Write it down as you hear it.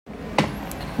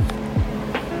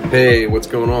Hey, what's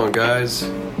going on, guys?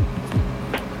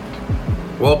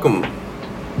 Welcome.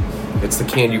 It's the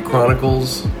Can You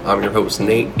Chronicles. I'm your host,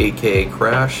 Nate, aka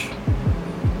Crash,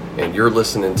 and you're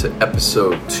listening to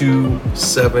episode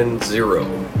 270.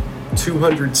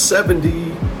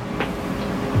 270.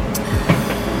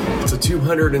 It's a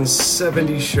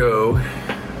 270 show,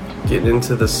 getting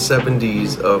into the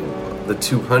 70s of the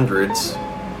 200s.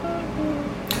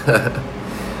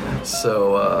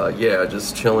 So, yeah,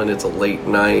 just chilling. It's a late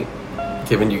night,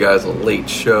 giving you guys a late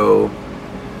show.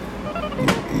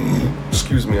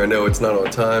 Excuse me, I know it's not on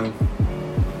time.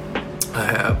 I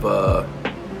have,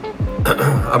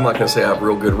 I'm not going to say I have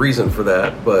real good reason for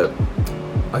that, but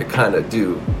I kind of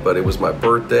do. But it was my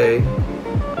birthday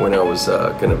when I was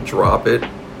going to drop it.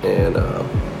 And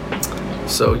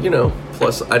so, you know,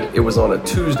 plus it was on a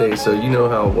Tuesday, so you know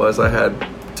how it was. I had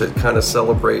to kind of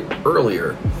celebrate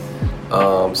earlier.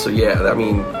 So yeah, I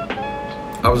mean,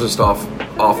 I was just off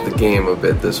the game a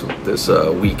bit this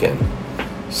weekend.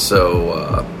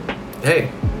 So hey,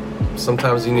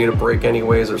 sometimes you need a break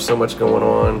anyways. There's so much going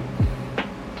on.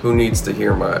 Who needs to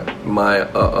hear my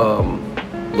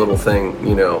little thing,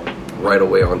 you know, right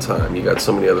away on time? You got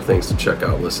so many other things to check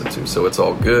out, listen to. So it's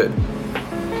all good.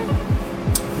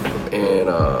 And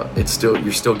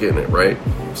you're still getting it, right?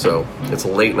 So it's a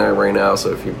late night right now.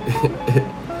 So if you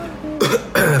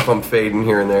if I'm fading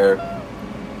here and there,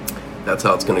 that's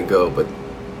how it's going to go. But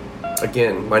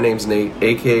again, my name's Nate,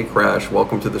 aka Crash.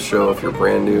 Welcome to the show if you're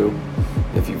brand new.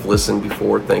 If you've listened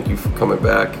before, thank you for coming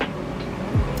back.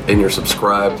 And you're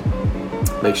subscribed.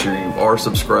 Make sure you are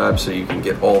subscribed so you can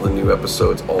get all the new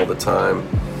episodes all the time.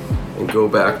 And go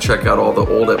back, check out all the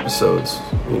old episodes.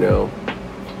 You know,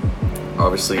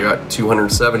 obviously you got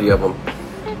 270 of them.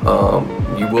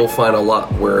 You will find a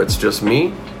lot where it's just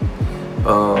me.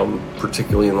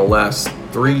 Particularly in the last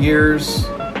 3 years,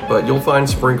 but you'll find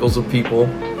sprinkles of people.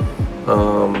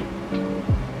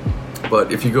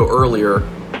 But if you go earlier,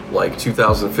 like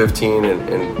 2015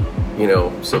 and you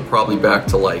know, so probably back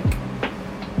to like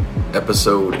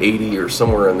episode 80 or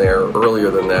somewhere in there,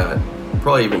 earlier than that,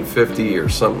 probably even 50 or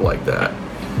something like that,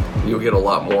 you'll get a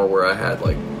lot more where I had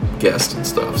like guests and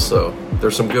stuff. So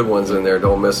there's some good ones in there,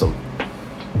 don't miss them.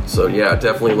 So yeah,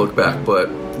 definitely look back, but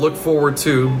look forward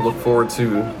to,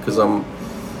 because I'm,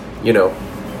 you know,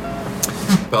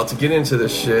 about to get into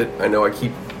this shit. I know I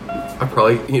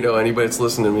probably, you know, anybody that's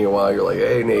listened to me a while, you're like,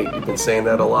 hey Nate, you've been saying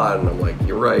that a lot, and I'm like,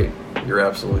 you're right, you're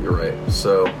absolutely right.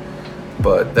 So,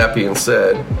 but that being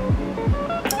said,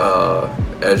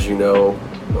 as you know,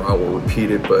 or I will repeat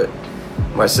it, but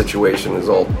my situation is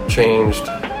all changed.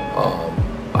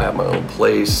 I have my own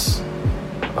place.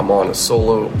 I'm on a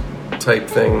solo type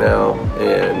thing now,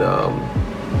 and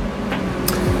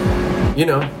you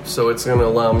know, so it's going to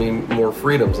allow me more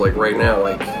freedoms. Like right now,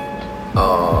 like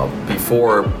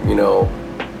before, you know,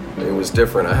 it was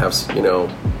different. I have, you know,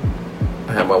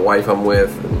 I have my wife I'm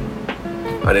with,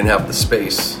 and I didn't have the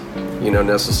space, you know,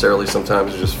 necessarily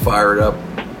sometimes to just fire it up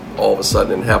all of a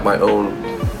sudden and have my own,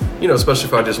 you know, especially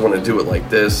if I just want to do it like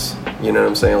this, you know what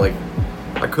I'm saying? Like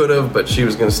I could have, but she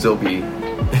was going to still be,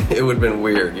 it would have been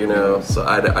weird, you know, so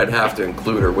I'd have to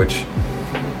include her, which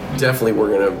definitely we're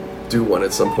going to do one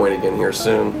at some point again here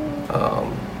soon.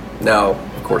 Now,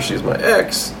 of course, she's my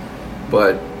ex,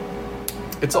 but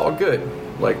it's all good.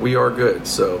 Like, we are good,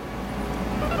 so,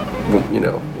 you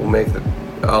know, we'll make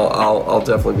I'll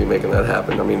definitely be making that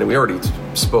happen. I mean, we already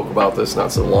spoke about this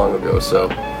not so long ago, so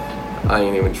I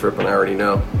ain't even tripping, I already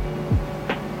know.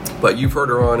 But you've heard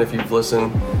her on if you've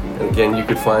listened. And again, you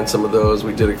could find some of those.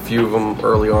 We did a few of them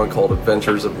early on called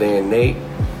Adventures of Nate and Nate.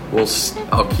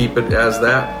 I'll keep it as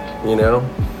that, you know.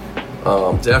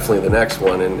 Definitely the next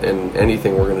one, and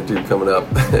anything we're going to do coming up,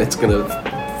 it's going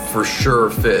to for sure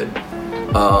fit.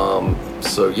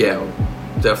 So yeah,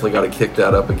 definitely got to kick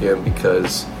that up again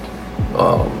because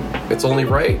it's only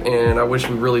right, and I wish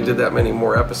we really did that many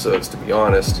more episodes, to be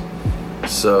honest.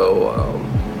 So,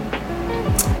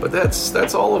 but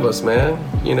that's all of us, man.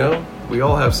 You know, we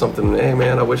all have something. Hey,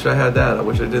 man, I wish I had that. I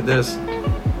wish I did this.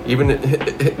 Even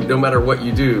no matter what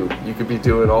you do, you could be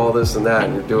doing all this and that,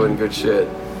 and you're doing good shit.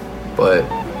 But,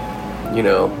 you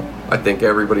know, I think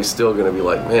everybody's still going to be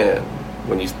like, man,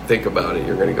 when you think about it,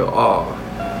 you're going to go, oh,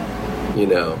 you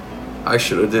know, I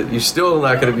should have did. You're still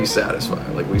not going to be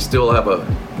satisfied. Like, we still have a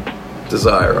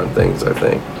desire on things, I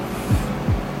think.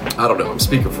 I don't know. I'm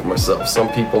speaking for myself. Some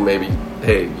people maybe,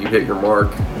 hey, you hit your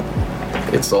mark,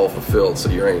 it's all fulfilled, so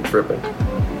you ain't tripping.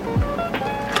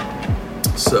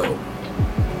 So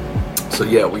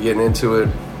yeah, we getting into it.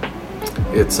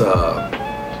 It's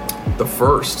the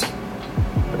first.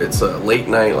 It's a late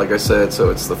night, like I said, so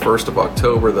it's the 1st of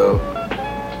October, though.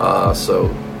 So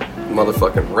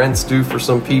motherfucking rent's due for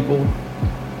some people.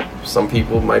 Some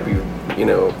people might be,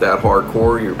 that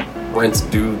hardcore. Your rent's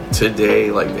due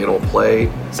today, like they don't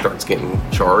play, starts getting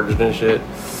charged and shit.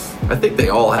 I think they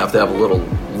all have to have a little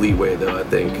leeway, though. I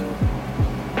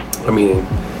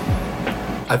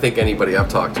think anybody I've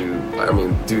talked to, I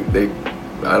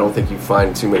don't think you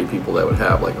find too many people that would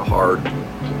have like a hard,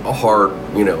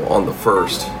 on the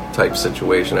first type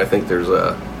situation. I think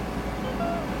I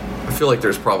feel like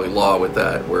there's probably law with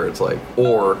that, where it's like,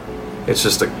 or it's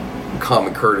just a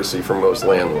common courtesy for most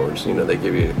landlords. They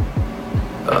give you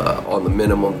on the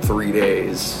minimum 3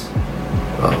 days.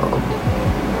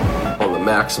 On the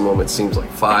maximum, it seems like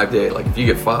 5 days. Like if you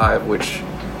get 5, which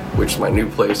my new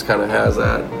place kind of has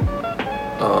that.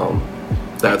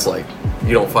 That's like,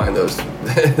 you don't find those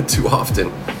too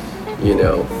often.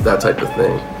 That type of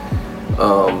thing.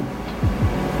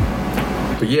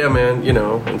 But yeah, man,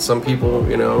 and some people,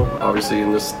 obviously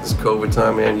in this COVID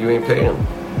time, man, you ain't paying.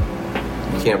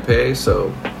 You can't pay,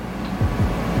 so,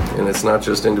 and it's not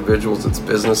just individuals, it's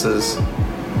businesses.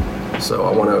 So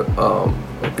I want to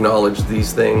acknowledge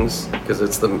these things, because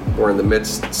we're in the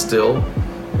midst still,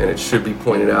 and it should be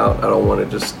pointed out. I don't want to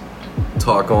just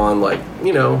talk on like,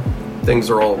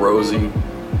 things are all rosy.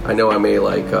 I know I may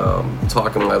like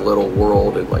talk in my little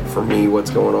world and like for me what's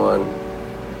going on.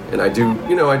 And I do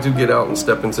get out and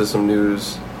step into some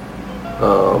news.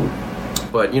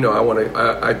 But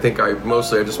I think I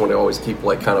just want to always keep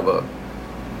like kind of a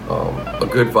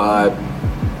good vibe.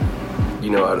 I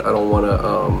don't want to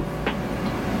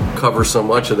cover so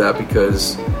much of that,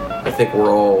 because I think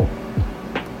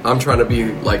I'm trying to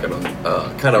be like a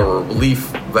kind of a relief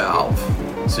valve,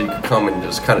 so you can come and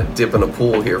just kind of dip in a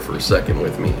pool here for a second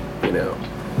with me,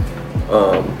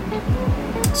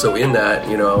 So in that,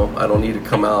 I don't need to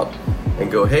come out and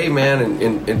go, hey man,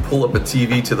 and pull up a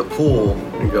TV to the pool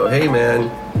and go, hey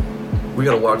man, we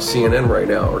gotta watch CNN right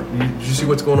now, or did you see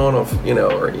what's going on off,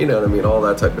 or what I mean, all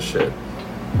that type of shit.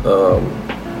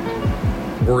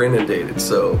 We're inundated,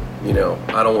 so I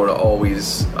don't want to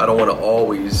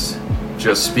always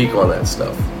just speak on that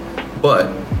stuff. But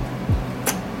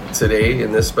today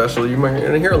in this special, you might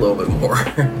hear a little bit more,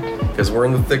 because we're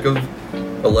in the thick of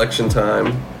election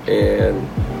time, and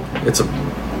it's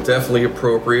definitely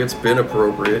appropriate. It's been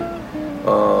appropriate,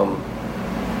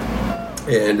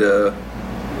 and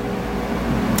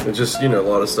it just, a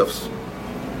lot of stuff's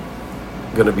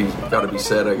gotta be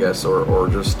said, I guess, or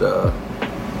just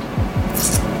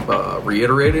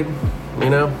reiterated,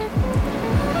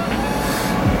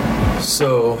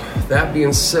 So that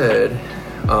being said,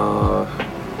 I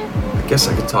guess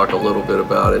I could talk a little bit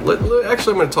about it.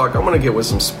 Actually, I'm going to get with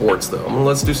some sports, though.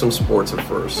 Let's do some sports at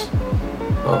first,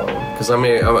 because I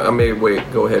may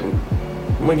wait. Go ahead, and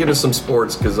I'm going to get into some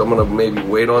sports, because I'm going to maybe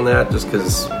wait on that, just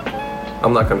because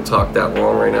I'm not going to talk that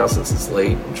long right now since it's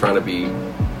late. I'm trying to be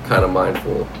kind of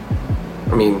mindful.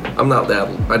 I'm not that.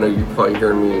 I know you're probably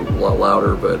hearing me a lot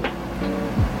louder, but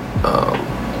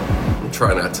I'm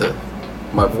trying not to.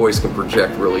 My voice can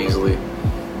project real easily,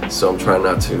 so I'm trying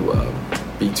not to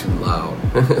be too loud,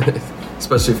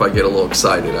 especially if I get a little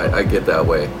excited. I get that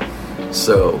way.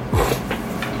 So,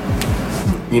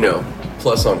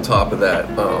 plus on top of that,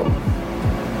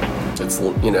 it's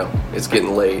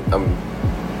getting late. I'm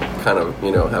kind of,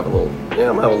 having I'm having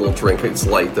a little drink. It's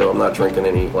light though. I'm not drinking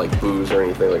any like booze or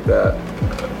anything like that.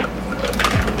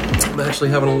 I'm actually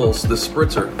having this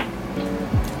spritzer.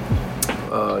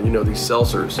 These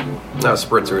seltzers. Not a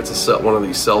spritzer, it's one of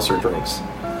these seltzer drinks.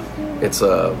 It's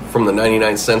from the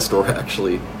 99-cent store,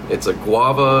 actually. It's a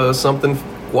guava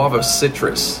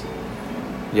citrus.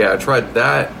 Yeah, I tried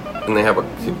that, and they have a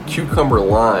cucumber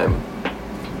lime,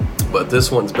 but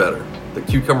this one's better. The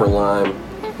cucumber lime,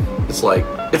 it's like,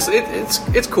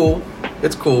 it's cool.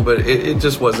 It's cool, but it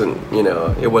just wasn't,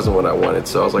 it wasn't what I wanted.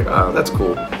 So I was like, that's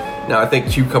cool. Now I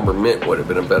think cucumber mint would have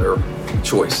been a better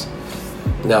choice.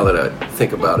 Now that I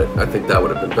think about it, I think that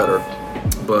would have been better.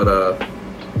 But,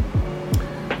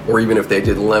 or even if they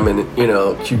did lemon,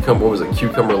 cucumber, what was it,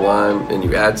 cucumber lime, and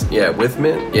you add, with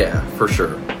mint, for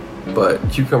sure. But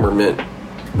cucumber mint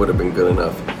would have been good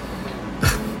enough.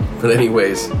 But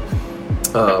anyways,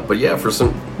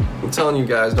 I'm telling you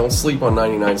guys, don't sleep on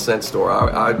 99-cent store.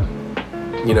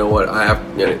 You know what, I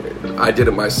did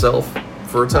it myself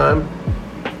for a time.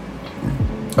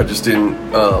 I just didn't,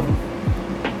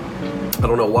 I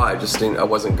don't know why, I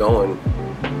wasn't going,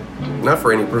 not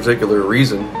for any particular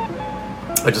reason.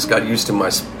 I just got used to my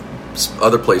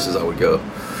other places I would go.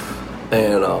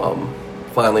 And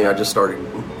finally I just started,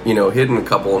 hitting a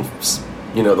couple, and,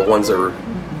 the ones that were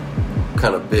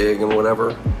kind of big and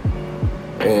whatever.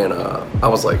 And I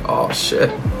was like, oh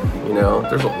shit, You know,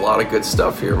 there's a lot of good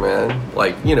stuff here, man.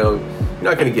 Like, you know, you're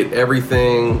not going to get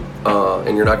everything,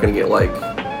 and you're not going to get like,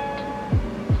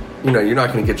 you know, you're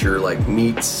not going to get your like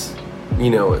meats. You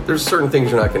know, there's certain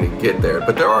things you're not going to get there,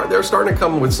 but they're starting to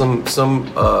come with some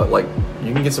like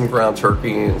you can get some ground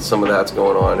turkey and some of that's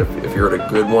going on if you're at a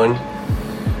good one.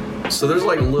 So there's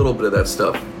like a little bit of that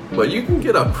stuff, but you can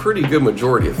get a pretty good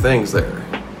majority of things there.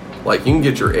 Like you can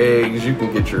get your eggs, you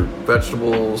can get your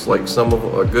vegetables, like some of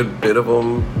a good bit of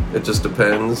them. It just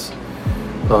depends.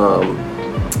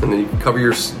 And then you can cover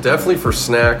your definitely for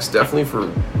snacks, definitely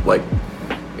for like.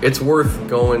 It's worth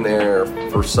going there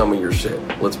for some of your shit.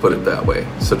 Let's put it that way.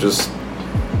 So just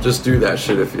do that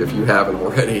shit if you haven't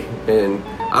already. And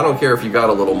I don't care if you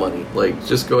got a little money. Like,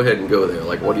 just go ahead and go there.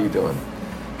 Like, what are you doing?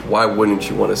 Why wouldn't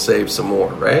you want to save some more,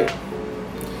 right?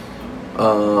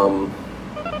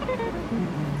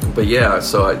 But yeah,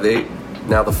 so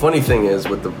now the funny thing is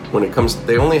when it comes,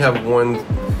 they only have one.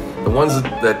 The ones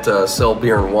that sell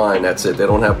beer and wine. That's it. They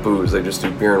don't have booze. They just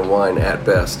do beer and wine at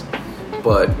best.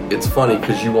 But it's funny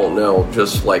because you won't know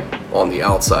just like on the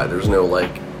outside. There's no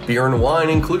like beer and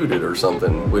wine included or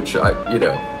something, which it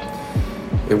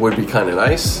would be kind of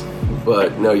nice.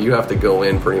 But no, you have to go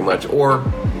in pretty much, or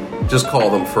just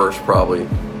call them first probably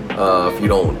if you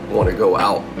don't want to go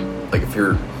out. Like if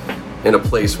you're in a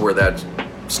place where that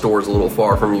store's a little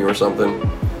far from you or something,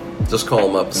 just call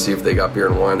them up to see if they got beer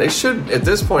and wine. They should, at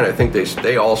this point, I think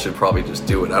they all should probably just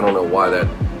do it. I don't know why that.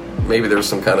 Maybe there's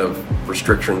some kind of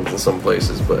restrictions in some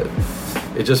places, but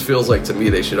it just feels like to me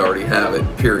they should already have it,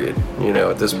 period, you know,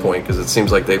 at this point, because it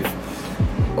seems like they've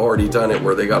already done it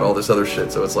where they got all this other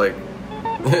shit, so it's like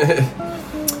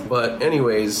but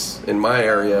anyways, in my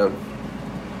area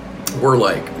we're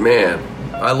like, man,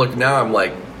 I'm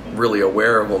like really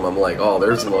aware of them. I'm like, oh,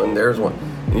 there's one,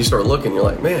 and you start looking, you're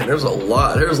like, man, there's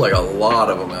like a lot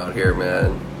of them out here,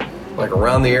 man, like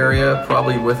around the area,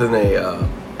 probably within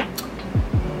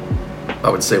I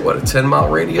would say, a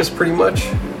 10-mile radius, pretty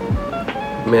much.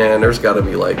 Man, there's got to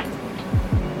be like,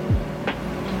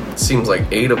 it seems like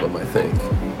 8 of them, I think.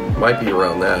 Might be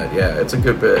around that. Yeah, it's a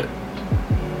good bit.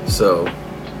 So,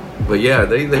 but yeah,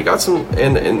 they got some,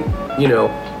 and you know,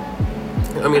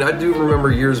 I mean, I do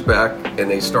remember years back,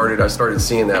 and I started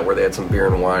seeing that where they had some beer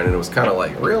and wine, and it was kind of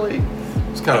like, really? It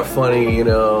was kind of funny, you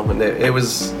know, and it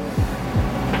was,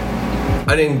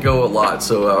 I didn't go a lot,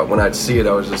 so when I'd see it,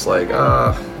 I was just like,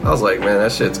 I was like, man,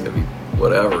 that shit's gonna be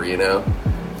whatever, you know.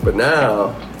 But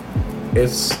now,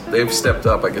 they've stepped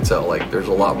up. I could tell, like, there's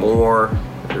a lot more.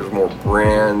 There's more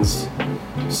brands.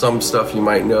 Some stuff you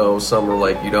might know, some are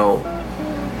like you don't.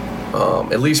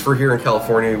 At least for here in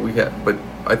California, but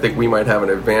I think we might have an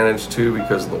advantage too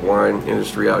because of the wine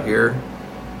industry out here.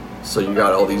 So you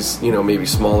got all these, you know, maybe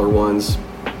smaller ones.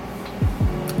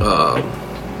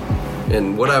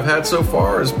 And what I've had so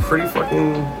far is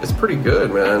it's pretty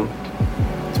good, man.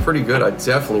 It's pretty good. I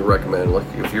definitely recommend. Like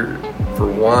if you're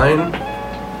for wine,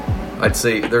 I'd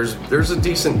say there's a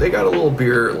decent. They got a little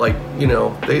beer, like, you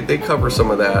know, they cover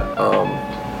some of that.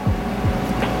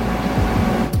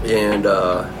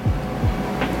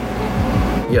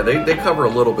 Yeah, they cover a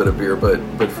little bit of beer, but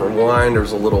for wine,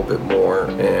 there's a little bit more.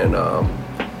 And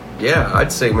yeah,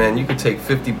 I'd say, man, you could take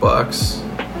 $50.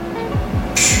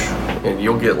 And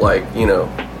you'll get, like, you know,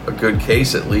 a good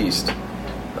case at least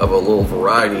of a little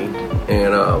variety.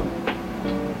 And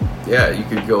yeah, you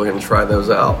could go ahead and try those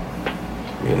out,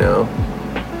 you know.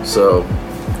 So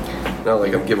not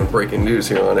like I'm giving breaking news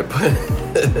here on it,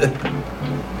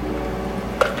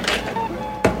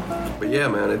 but yeah,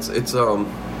 man, it's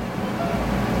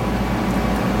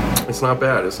not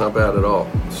bad. It's not bad at all.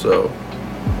 So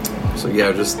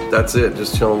yeah, that's it.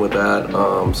 Just chilling with that.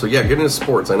 So yeah, getting into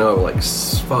sports. I know, like,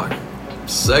 fuck,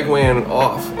 segueing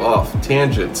off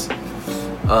tangents.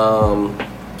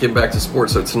 Getting back to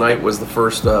sports. So tonight was the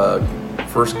first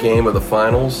game of the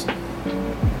finals.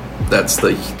 That's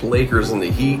the Lakers and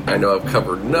the Heat. I know I've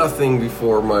covered nothing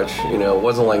before much. You know, it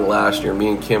wasn't like last year. Me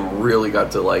and Kim really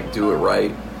got to, like, do it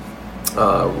right.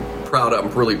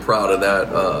 I'm really proud of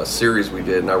that series we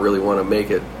did, and I really want to make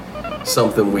it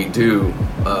something we do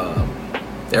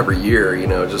every year. You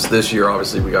know, just this year,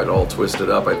 obviously, we got all twisted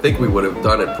up. I think we would have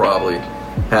done it probably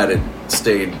had it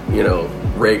stayed, you know,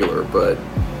 regular, but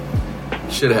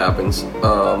shit happens.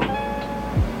 But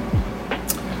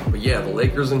yeah, the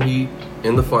Lakers and Heat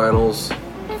in the finals,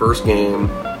 first game,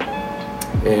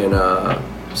 and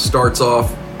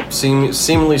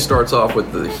seemingly starts off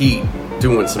with the Heat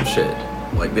doing some shit.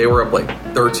 Like, they were up like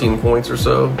 13 points or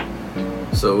so.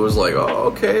 So it was like,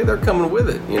 oh, okay, they're coming with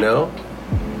it, you know?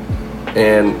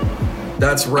 And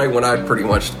that's right when I pretty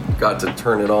much got to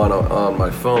turn it on my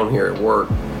phone here at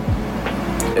work.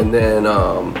 And then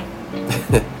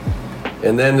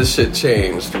And then the shit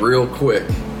changed real quick,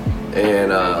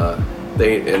 and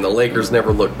the Lakers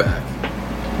never looked back.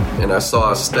 And I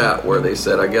saw a stat where they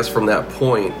said, I guess from that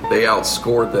point, they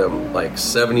outscored them like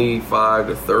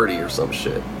 75-30 or some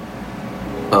shit.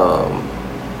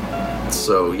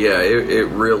 So yeah, it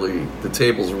really, the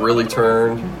tables really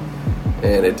turned,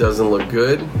 and it doesn't look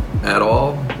good at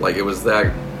all. Like it was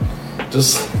that,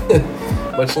 just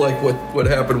much like what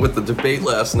happened with the debate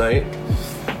last night,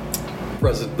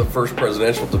 the first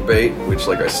presidential debate, which,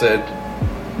 like I said,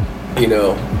 you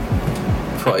know,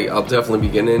 probably I'll definitely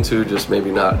be getting into, just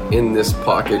maybe not in this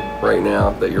pocket right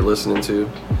now that you're listening to.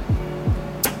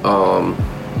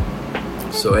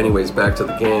 So anyways, back to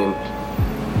the game.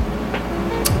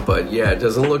 But yeah, it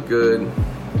doesn't look good,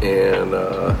 and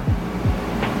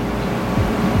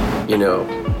you know,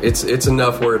 it's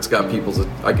enough where it's got people's,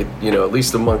 I could, you know, at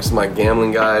least amongst my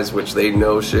gambling guys, which they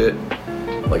know shit.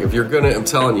 Like if you're gonna, I'm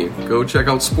telling you, go check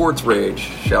out Sports Rage.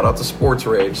 Shout out to Sports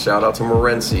Rage. Shout out to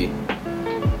Morency.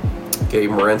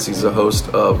 Gabe Morency's the host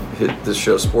of this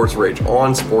show, Sports Rage,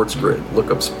 on Sports Grid.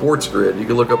 Look up Sports Grid. You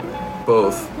can look up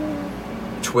both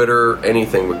Twitter,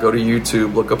 anything, but go to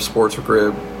YouTube, look up Sports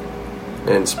Grid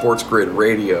and Sports Grid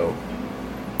Radio,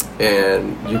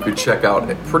 and you could check out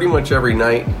pretty much every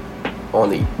night. On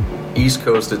the East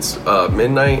Coast, it's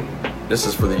midnight. This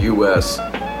is for the U.S.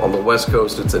 On the West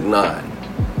Coast, it's at 9.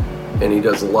 And he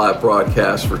does a live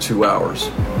broadcast for 2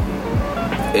 hours.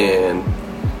 And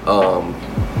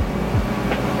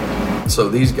so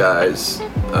these guys,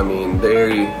 I mean,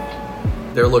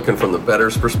 they're looking from the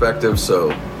bettor's perspective,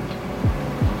 so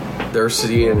they're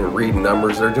seeing and reading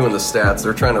numbers, they're doing the stats,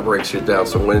 they're trying to break shit down.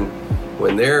 So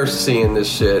when they're seeing this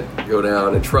shit go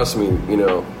down, and trust me, you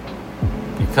know,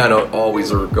 you kind of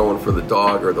always are going for the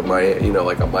dog or the Miami, you know,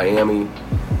 like a Miami,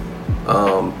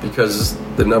 because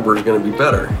the number is going to be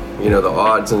better, you know, the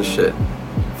odds and shit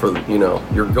for, you know,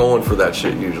 you're going for that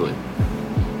shit usually.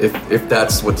 If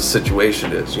that's what the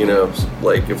situation is, you know,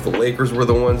 like if the Lakers were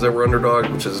the ones that were underdogs,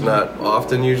 which is not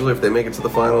often usually, if they make it to the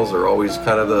finals, they're always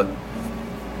kind of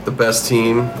the best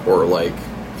team or like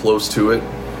close to it.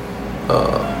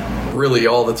 Really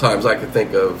all the times I could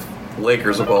think of,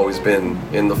 Lakers have always been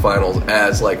in the finals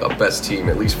as like a best team,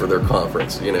 at least for their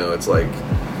conference. You know, it's like,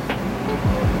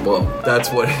 well, that's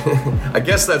what I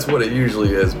guess that's what it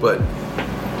usually is, but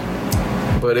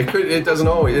it isn't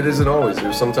always.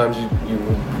 There's sometimes you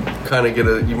kind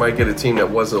of you might get a team that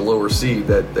was a lower seed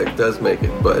that does make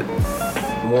it, but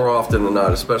more often than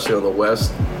not, especially on the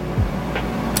West,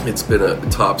 it's been a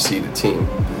top seeded team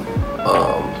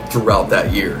throughout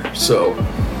that year. So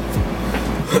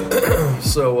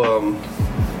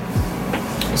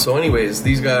anyways,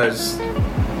 these guys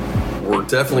were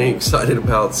definitely excited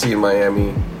about seeing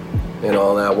Miami and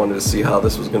all that. Wanted to see how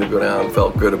this was going to go down.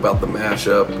 Felt good about the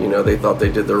matchup. You know, they thought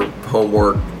they did their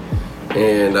homework,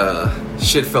 and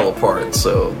shit fell apart.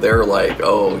 So they're like,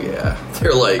 oh yeah,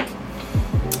 they're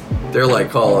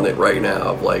like calling it right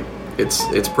now. Like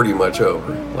it's pretty much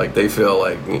over. Like they feel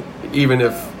like even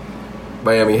if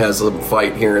Miami has a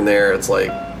fight here and there, it's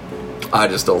like, I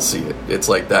just don't see it. It's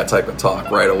like that type of talk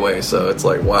right away. So it's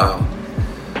like, wow.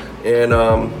 And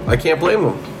I can't blame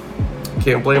them.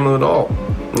 Can't blame them at all.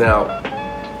 Now,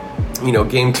 you know,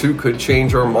 game 2 could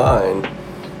change our mind.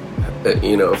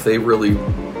 You know, if they really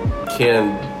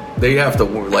can, they have to,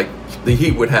 like, the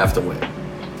Heat would have to win.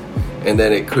 And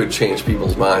then it could change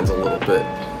people's minds a little bit.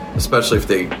 Especially if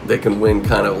they can win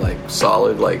kind of like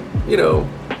solid, like, you know,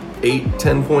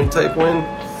 8-10 point type win.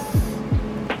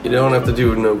 You don't have to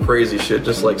do no crazy shit,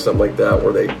 just like something like that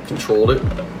where they controlled it.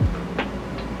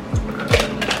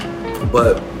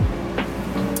 But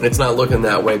it's not looking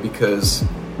that way because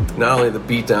not only the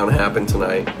beatdown happened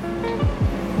tonight,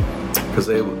 because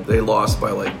they lost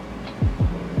by like,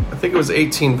 I think it was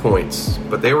 18 points,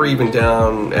 but they were even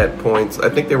down at points. I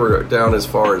think they were down as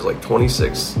far as like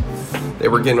 26. They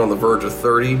were getting on the verge of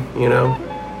 30, you know,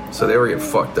 so they were getting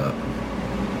fucked up.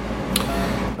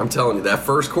 I'm telling you, that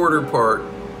first quarter part,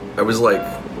 I was like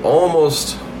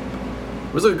almost,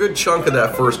 it was a good chunk of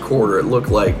that first quarter. It looked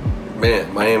like,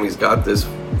 man, Miami's got this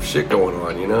shit going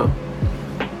on, you know?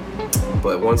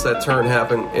 But once that turn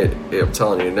happened, I'm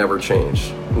telling you, it never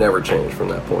changed. Never changed from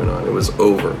that point on. It was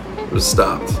over. It was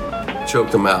stopped.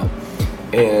 Choked them out.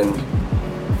 And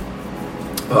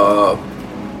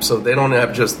so they don't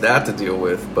have just that to deal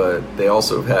with, but they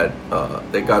also had,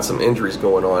 they got some injuries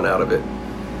going on out of it.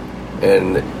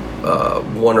 And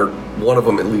one of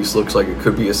them at least looks like it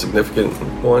could be a significant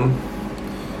one.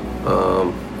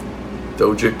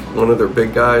 Dojic, one of their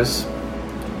big guys.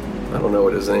 I don't know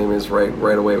what his name is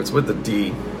right away. It's with the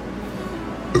D.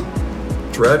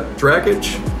 Dragic?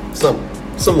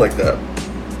 Something like that.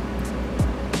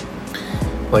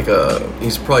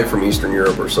 he's probably from Eastern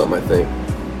Europe or something, I think.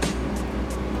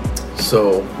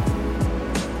 So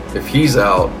if he's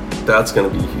out, that's going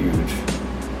to be huge.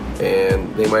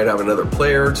 And they might have another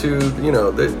player or two. You know,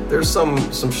 there's some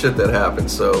shit that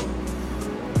happens. So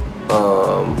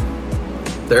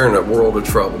they're in a world of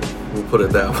trouble. We'll put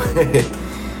it that way.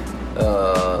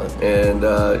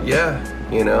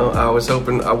 Yeah, you know,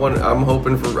 I'm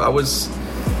hoping for. I'll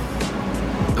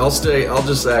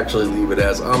just actually leave it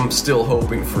as I'm still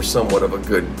hoping for somewhat of a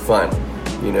good final.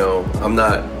 You know, I'm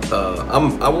not.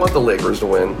 I want the Lakers to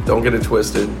win. Don't get it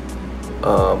twisted.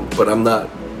 But I'm not.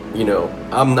 You know,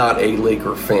 I'm not a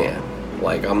Laker fan.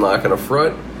 Like, I'm not gonna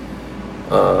front.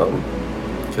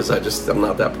 Because I'm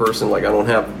not that person. Like, I don't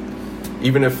have.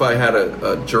 Even if I had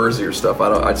a jersey or stuff,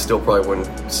 I'd still probably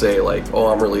wouldn't say like, oh,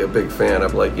 I'm really a big fan.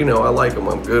 I'm like, you know, I like them.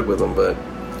 I'm good with them, but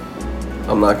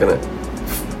I'm not gonna.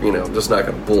 You know, just not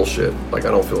gonna bullshit. Like,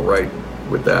 I don't feel right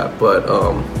with that. But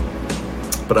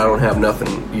I don't have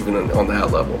nothing even on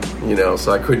that level, you know,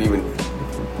 so I couldn't even,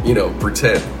 you know,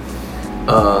 pretend.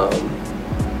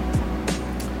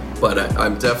 But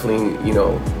I'm definitely, you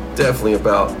know,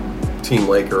 about Team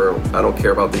Laker. I don't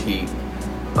care about the Heat.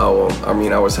 I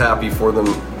mean, I was happy for them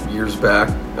years back.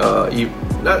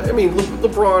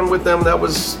 LeBron with them, that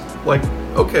was like,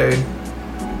 okay.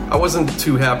 I wasn't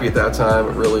too happy at that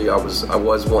time. Really, I was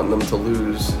wanting them to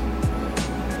lose.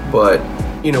 But,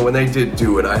 you know, when they did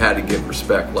do it, I had to give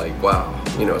respect. Like, wow,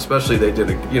 you know, especially they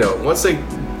did it. You know, once they,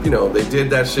 you know, they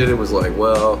did that shit, it was like,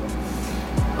 well,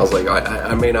 I was like,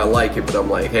 I may not like it, but I'm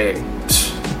like, hey,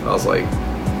 I was like,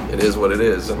 it is what it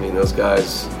is. I mean, those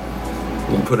guys,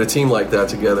 you put a team like that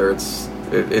together,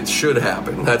 it should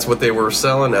happen. That's what they were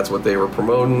selling. That's what they were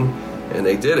promoting, and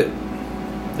they did it.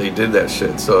 They did that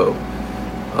shit. So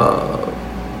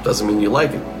doesn't mean you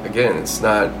like it. Again, it's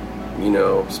not, you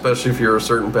know, especially if you're a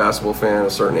certain basketball fan, a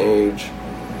certain age.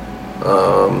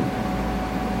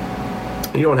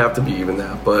 You don't have to be even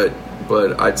that, but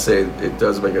I'd say it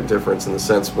does make a difference in the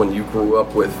sense when you grew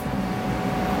up with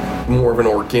more of an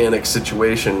organic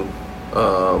situation,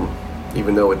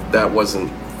 even though that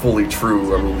wasn't fully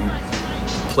true. I mean,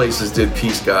 places did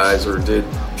piece guys or did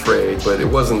trade, but it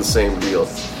wasn't the same deal.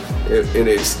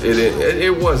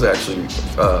 It was actually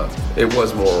it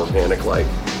was more organic like,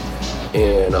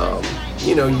 and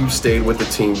you know, you stayed with the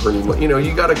team pretty much. You know,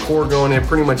 you got a core going, it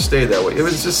pretty much stayed that way. It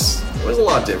was a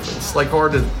lot different. It's like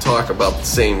hard to talk about the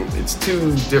same. It's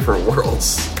two different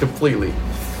worlds completely.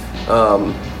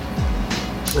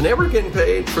 And they were getting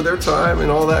paid for their time and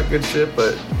all that good shit,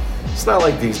 but it's not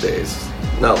like these days.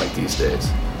 Not like these days.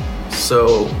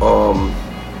 So,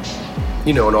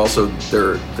 you know, and also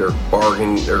their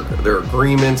bargain, their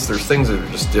agreements, there's things that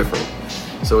are just different.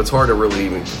 So it's hard to really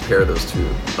even compare those two.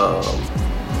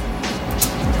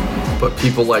 But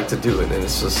people like to do it, and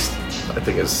it's just, I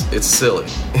think it's silly.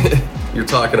 You're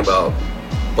talking about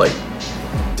like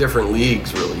different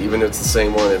leagues, really. Even if it's the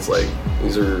same one, it's like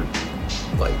these are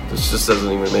like, this just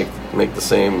doesn't even make the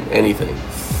same anything.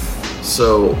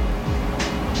 So,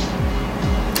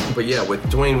 but yeah, with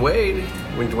Dwayne Wade,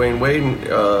 when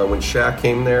Shaq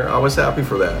came there, I was happy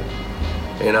for that,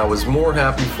 and I was more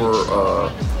happy for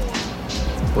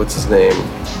what's his name?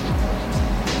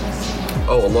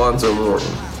 Oh, Alonzo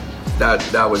Mourning.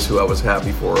 That was who I was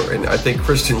happy for, and I think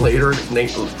Christian later,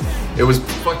 it was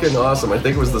fucking awesome. I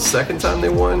think it was the second time they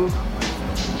won,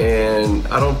 and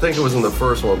I don't think it was in the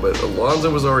first one, but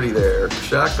Alonzo was already there.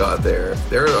 Shaq got there.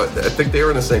 I think they were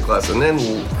in the same class, and then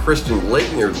Christian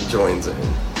Laettner joins in,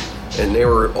 and they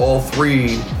were all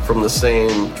three from the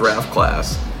same draft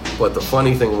class. But the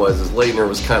funny thing was, Laettner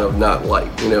was kind of not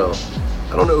liked. You know,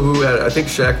 I don't know who had. I think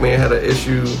Shaq may have had an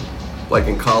issue, like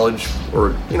in college,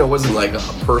 or, you know, it wasn't like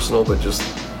personal, but just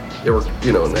they were,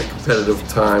 you know, in that competitive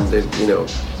time, they, you know,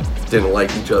 didn't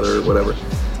like each other or whatever.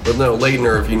 But no,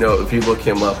 Laettner, if you look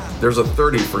him up, there's a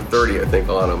 30 for 30, I think,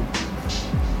 on him.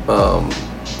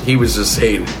 He was just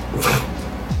hated,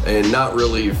 and not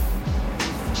really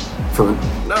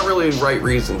right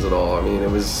reasons at all. I mean,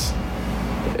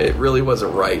 it really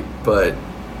wasn't right, but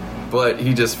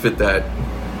he just fit that.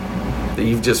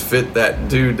 He just fit that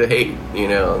dude to hate, you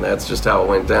know, and that's just how it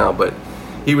went down. But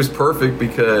he was perfect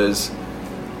because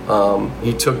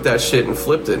he took that shit and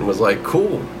flipped it and was like,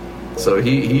 cool. So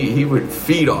he would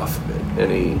feed off of it,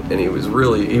 and he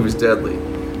was deadly.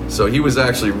 So he was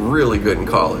actually really good in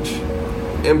college.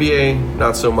 NBA,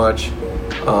 not so much.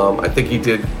 I think he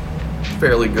did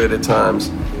fairly good at times,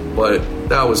 but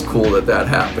that was cool that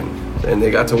happened, and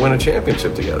they got to win a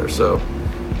championship together. So,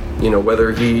 you know,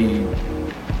 whether he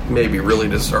maybe really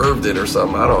deserved it or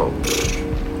something,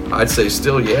 I'd say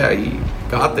still, yeah, he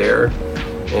got there,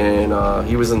 and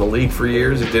he was in the league for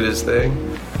years. He did his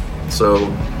thing, so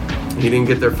he didn't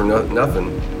get there for nothing.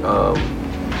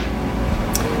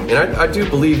 And I do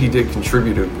believe he did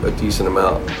contribute a decent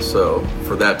amount. So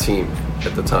for that team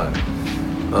at the time,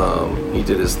 he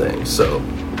did his thing. So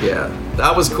yeah,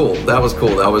 that was cool. That was,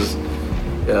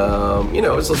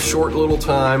 it's a short little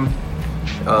time.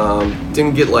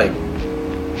 Didn't get like,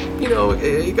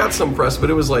 it got some press, but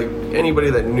it was like anybody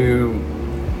that knew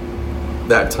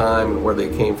that time and where they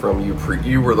came from,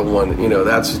 you were the one,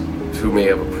 that's who may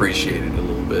have appreciated it a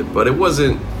little bit. But it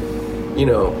wasn't,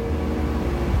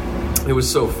 it was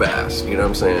so fast, you know what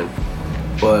I'm saying?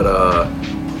 But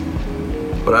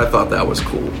I thought that was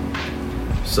cool.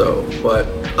 So, but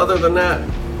other than that,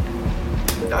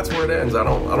 that's where it ends. I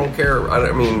don't care.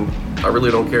 I mean, I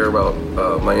really don't care about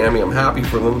Miami. I'm happy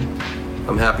for them.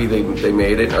 I'm happy they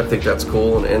made it. I think that's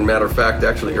cool. And matter of fact,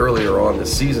 actually earlier on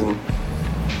this season,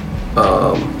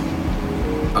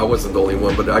 I wasn't the only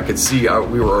one, but I could see,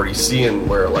 we were already seeing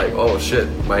where like, oh shit,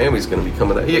 Miami's going to be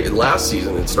coming out. Last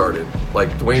season it started, like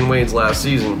Dwayne Wade's last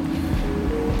season,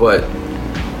 but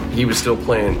he was still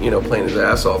playing his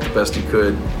ass off the best he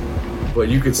could. But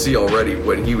you could see already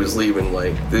when he was leaving,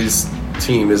 like, this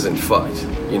team isn't fucked.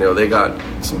 They got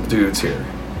some dudes here.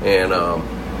 And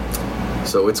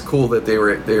so it's cool that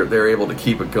they're able to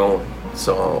keep it going.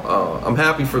 So I'm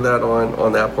happy for that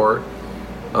on that part.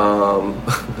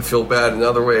 I feel bad in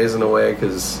other ways, in a way,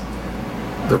 because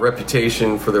the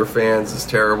reputation for their fans is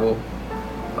terrible.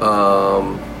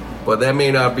 But that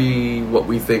may not be what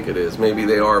we think it is. Maybe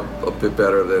they are a bit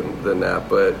better than that.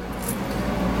 But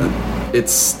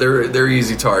they're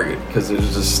easy target, because it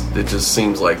just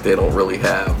seems like they don't really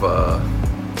have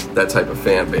that type of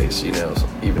fan base. Even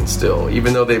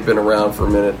though they've been around for a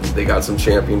minute, they got some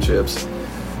championships.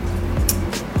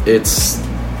 It's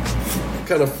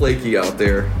kind of flaky out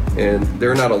there, and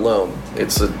they're not alone.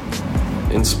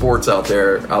 In sports out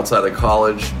there, outside of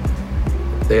college,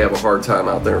 they have a hard time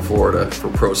out there in Florida for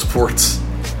pro sports.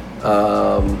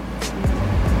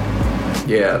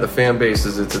 Yeah, the fan base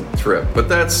it's a trip. But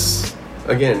that's,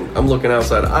 again, I'm looking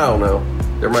outside. I don't know.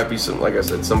 There might be some, like I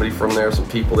said, somebody from there, some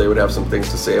people, they would have some things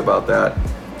to say about that.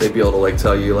 They'd be able to like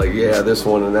tell you like, yeah, this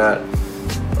one and that.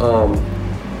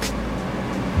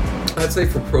 I'd say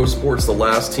for pro sports, the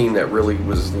last team that really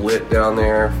was lit down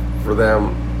there for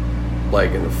them,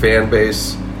 like in the fan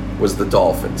base, was the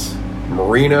Dolphins.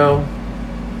 Marino,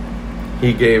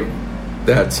 he gave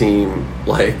that team,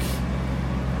 like,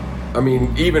 I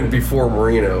mean, even before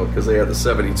Marino, because they had the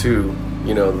 72,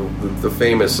 the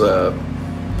famous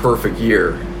perfect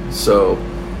year. So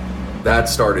that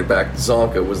started back.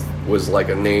 Zonka was like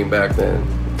a name back then.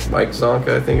 Mike Zonka,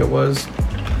 I think it was.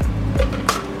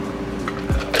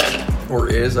 Or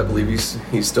is, I believe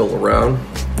he's still around.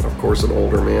 Of course, an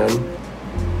older man.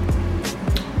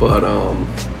 But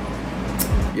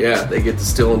yeah, they get to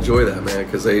still enjoy that, man,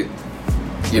 because they,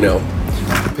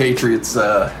 the Patriots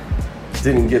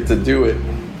didn't get to do it,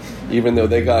 even though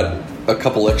they got a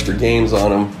couple extra games on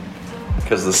them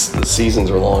because the seasons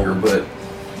are longer, but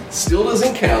still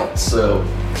doesn't count. So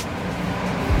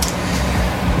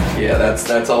yeah,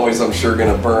 that's always, I'm sure,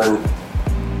 gonna burn.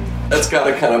 That's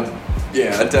gotta kind of,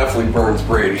 yeah, it definitely burns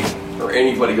Brady or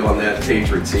anybody on that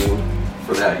Patriot team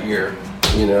for that year.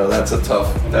 That's a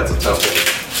tough one.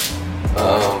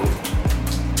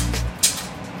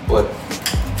 But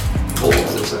hold on,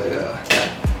 there's a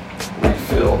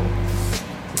refill.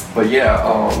 But yeah,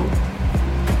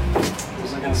 what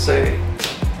was I gonna say?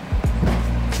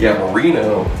 Yeah,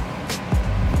 Marino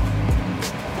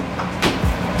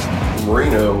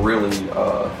really,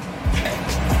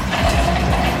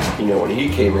 when he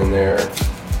came in there,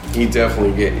 he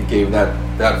definitely gave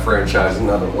that franchise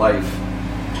another life.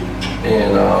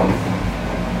 And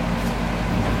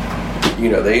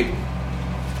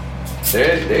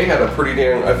they had a pretty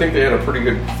I think they had a pretty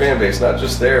good fan base, not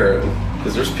just there,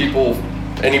 because there's people,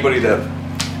 anybody that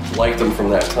liked them from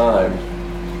that time,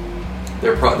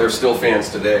 they're still fans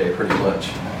today, pretty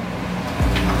much.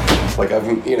 Like I've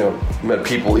met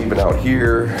people even out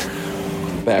here,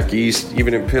 back east,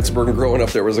 even in Pittsburgh. Growing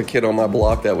up, there was a kid on my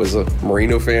block that was a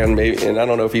Marino fan, maybe, and I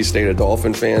don't know if he stayed a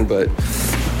Dolphin fan, but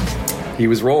he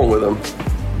was rolling with them.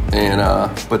 And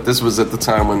but this was at the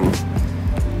time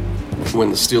when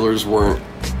the Steelers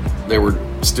they were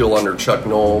still under Chuck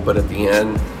Noll, but at the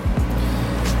end,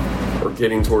 or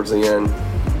getting towards the end.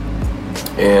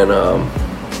 And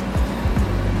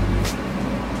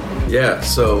yeah,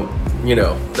 so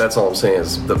that's all I'm saying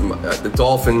is the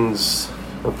Dolphins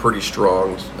are pretty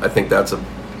strong. I think that's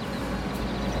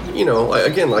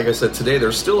again, like I said, today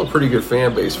there's still a pretty good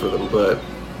fan base for them, but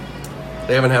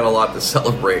they haven't had a lot to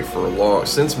celebrate for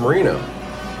since Marino.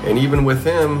 And even with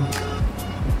him,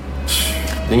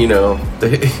 you know,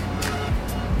 they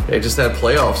just had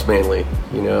playoffs mainly.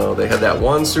 You know, they had that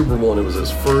one Super Bowl, and it was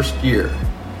his first year.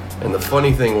 And the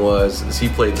funny thing was, is he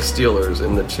played the Steelers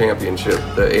in the championship,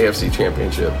 the AFC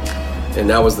championship, and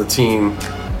that was the team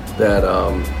that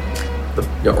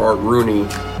Art Rooney,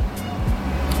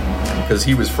 because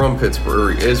he was from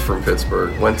Pittsburgh, or is from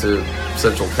Pittsburgh, went to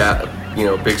Central Cat, you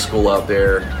know, big school out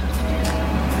there.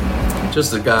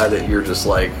 Just a guy that you're just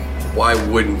like, why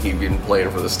wouldn't he be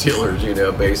playing for the Steelers, you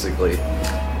know, basically.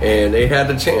 And they had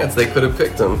the chance. They could have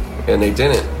picked him, and they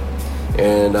didn't.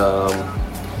 And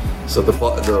so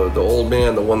the old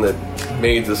man, the one that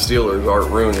made the Steelers, Art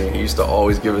Rooney, he used to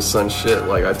always give his son shit.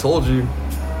 Like, I told you,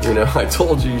 you know, I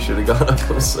told you should have gone up.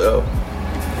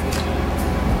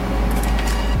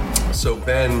 So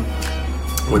Ben,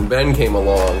 when Ben came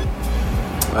along,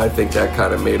 I think that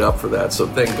kind of made up for that. So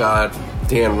thank God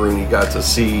Dan Rooney got to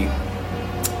see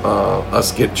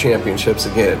us get championships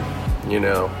again, you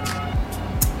know.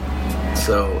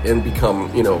 So, and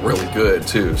become, you know, really good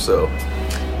too. So,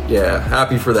 yeah,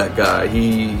 happy for that guy.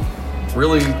 He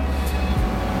really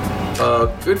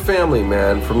good family,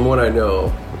 man. From what I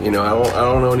know, you know, I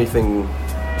don't know anything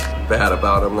bad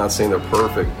about him. I'm not saying they're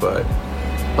perfect, but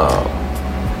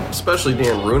especially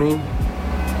Dan Rooney,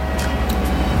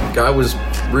 guy was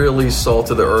really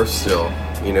salt of the earth still.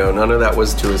 You know, none of that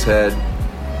was to his head.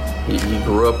 He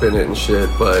grew up in it and shit,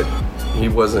 but he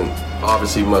wasn't,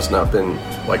 obviously must not have been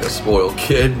like a spoiled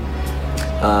kid,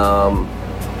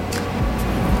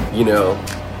 you know,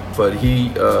 but he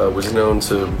was known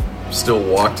to still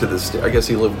walk to the I guess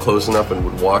he lived close enough and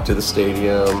would walk to the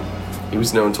stadium. He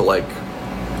was known to like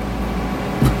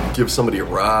give somebody a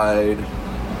ride.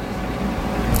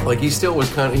 Like he still was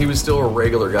he was still a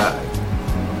regular guy.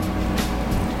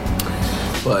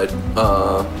 But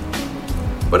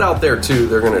out there too,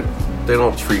 they're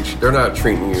not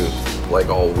treating you like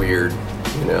all weird,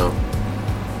 you know.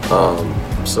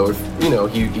 So if, you know,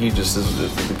 he just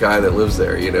is the guy that lives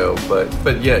there, you know.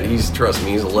 But yet trust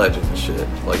me, he's a legend and shit.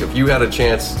 Like if you had a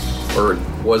chance or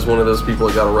was one of those people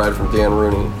that got a ride from Dan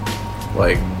Rooney,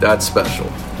 like that's special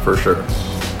for sure.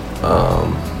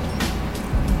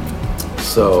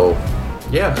 So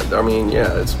yeah, I mean,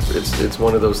 yeah, it's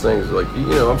one of those things. Like, you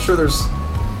know, I'm sure there's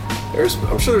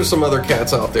some other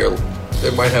cats out there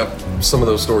that might have some of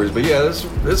those stories, but yeah,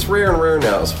 it's rare and rare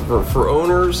now. For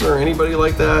owners or anybody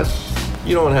like that,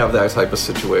 you don't have that type of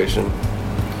situation.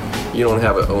 You don't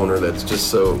have an owner that's just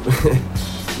so,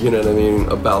 you know what I mean,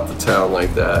 about the town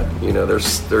like that. You know,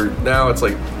 now it's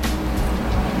like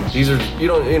these are, you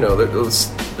don't, you know, there's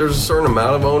a certain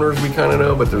amount of owners we kind of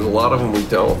know, but there's a lot of them we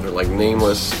don't. They're like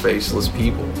nameless, faceless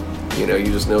people. You know, you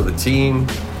just know the team,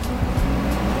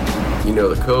 you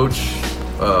know the coach,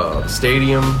 the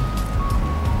stadium,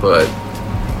 but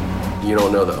you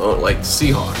don't know the owner. Like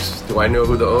Seahawks, do I know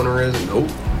who the owner is? Nope.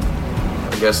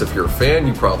 I guess if you're a fan,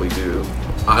 you probably do.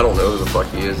 I don't know who the fuck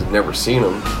he is. I've never seen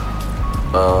him.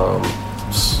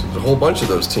 A whole bunch of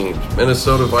those teams.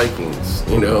 Minnesota Vikings,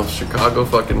 you know, Chicago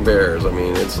fucking Bears. I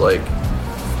mean, it's like,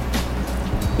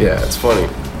 yeah, it's funny.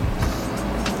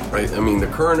 Right? I mean, the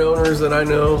current owners that I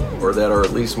know, or that are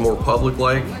at least more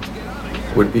public-like,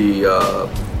 would be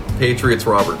Patriots,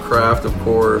 Robert Kraft, of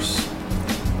course.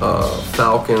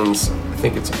 Falcons, I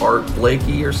think it's Art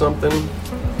Blakey or something.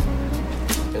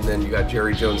 And then you got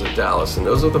Jerry Jones at Dallas. And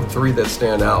those are the three that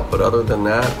stand out. But other than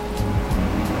that,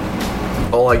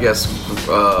 I guess,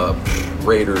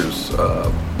 Raiders,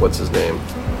 what's his name?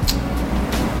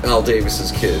 Al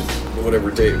Davis's kid.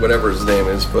 Whatever his name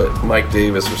is. But Mike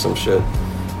Davis or some shit.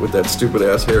 With that stupid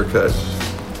ass haircut.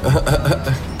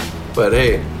 But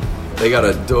hey, they got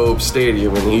a dope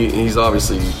stadium, and he's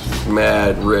obviously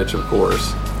mad rich, of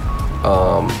course.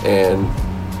 And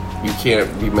you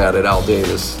can't be mad at Al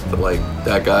Davis. Like,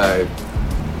 that guy,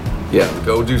 yeah,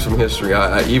 go do some history.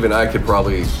 I could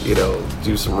probably, you know,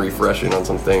 do some refreshing on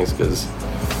some things, because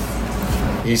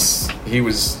he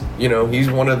was, you know, he's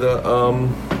one of the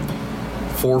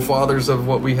forefathers of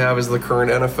what we have as the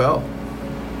current NFL.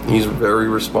 He's very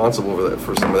responsible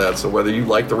for some of that. So whether you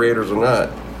like the Raiders or not,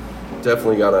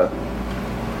 definitely gotta,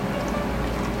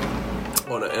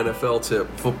 on an NFL tip,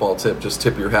 football tip, just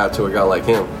tip your hat to a guy like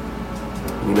him.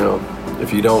 You know,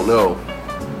 if you don't know,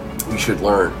 you should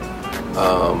learn.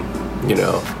 You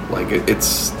know, like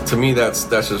it's, to me, that's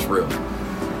just real.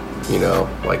 You know,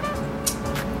 like,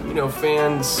 you know,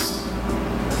 fans,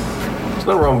 there's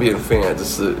nothing wrong with being fans.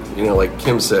 It's the, you know, like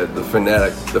Kim said, the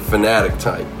fanatic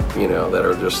type, you know, that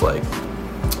are just like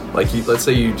let's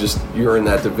say you're in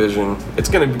that division.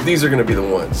 These are gonna be the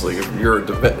ones. Like if you're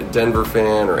a Denver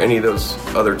fan or any of those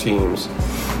other teams,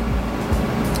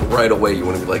 right away you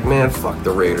want to be like, man, fuck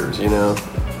the Raiders, you know?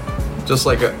 Just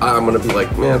like I'm going to be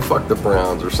like, man, fuck the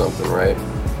Browns or something, right?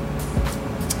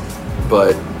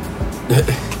 But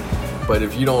but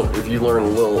if you learn a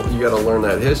little, you got to learn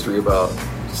that history about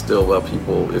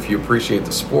people, if you appreciate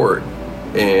the sport,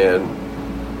 and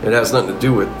it has nothing to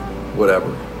do with whatever,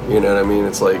 you know what I mean?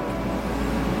 It's like,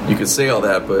 you could say all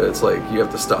that, but it's like, you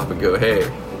have to stop and go, hey,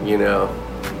 you know,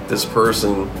 this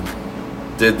person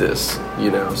did this,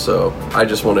 you know, so I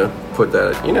just want to put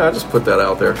that, you know, I just put that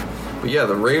out there. But yeah,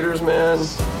 the Raiders, man,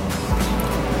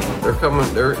 they're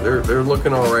coming, they're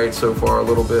looking all right so far a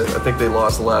little bit. I think they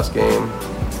lost the last game,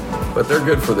 but they're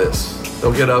good for this.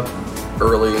 They'll get up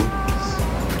early,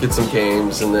 get some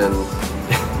games, and then,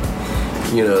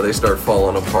 you know, they start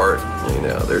falling apart. You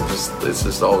know, it's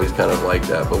just always kind of like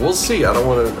that. But we'll see. I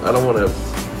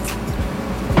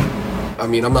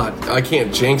mean, I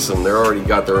can't jinx them. They're already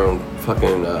got their own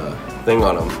fucking thing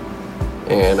on them.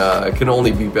 And it can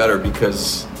only be better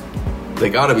because they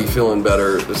got to be feeling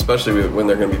better, especially when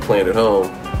they're going to be playing at home,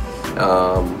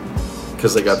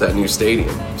 because they got that new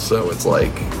stadium. So it's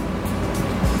like,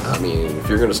 I mean, if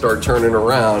you're going to start turning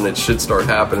around, it should start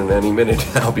happening any minute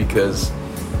now, because,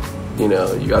 you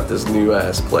know, you got this new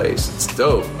ass place. It's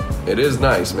dope. It is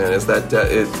nice, man. It's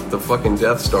the fucking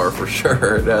Death Star for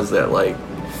sure. It has that, like,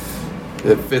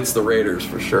 it fits the Raiders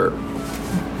for sure.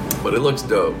 But it looks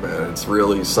dope, man. It's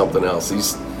really something else.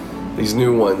 These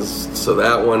new ones. So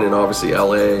that one, and obviously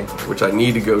LA, which I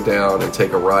need to go down and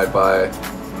take a ride by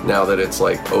now that it's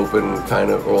like open, kind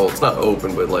of. Well, it's not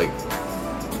open, but like,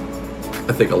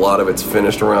 I think a lot of it's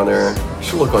finished around there. You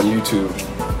should look on YouTube.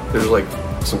 There's like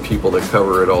some people that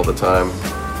cover it all the time.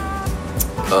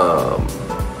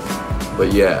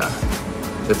 But yeah,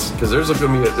 it's because there's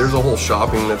a whole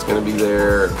shopping that's gonna be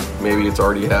there. Maybe it's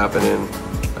already happening.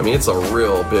 I mean, it's a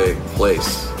real big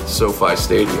place, SoFi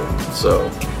Stadium. So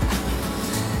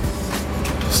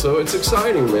it's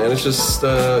exciting, man. It's just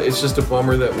a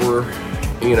bummer that we're,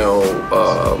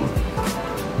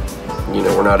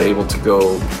 we're not able to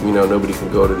go. You know, nobody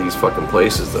can go to these fucking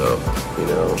places, though. You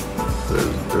know,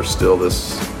 there's still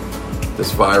this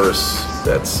virus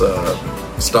that's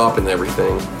stopping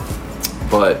everything.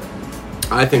 But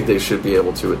I think they should be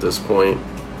able to at this point.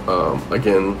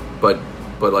 Again, but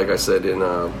like I said, in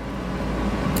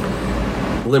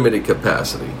limited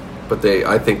capacity. But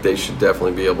I think they should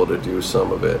definitely be able to do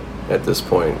some of it at this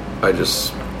point. I don't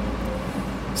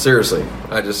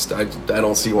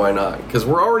see why not. Because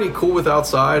we're already cool with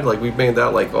outside. Like, we've made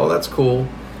that like, oh, that's cool.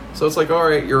 So it's like, all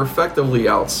right, you're effectively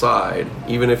outside,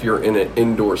 even if you're in an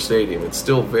indoor stadium. It's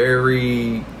still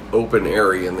very open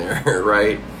area in there,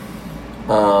 right?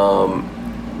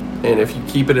 And if you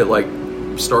keep it at like,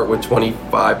 start with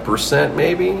 25%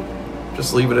 maybe,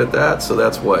 just leave it at that. So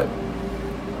that's what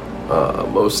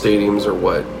most stadiums are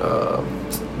what,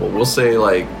 we'll say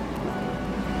like,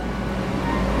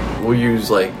 we'll use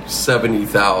like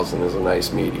 70,000 as a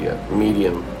nice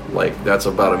medium, like that's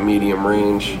about a medium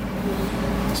range.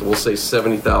 So we'll say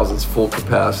 70,000 is full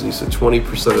capacity, so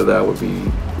 20% of that would be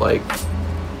like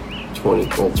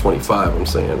 25, I'm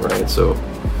saying, right? So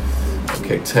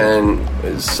okay, 10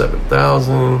 is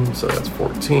 7,000, so that's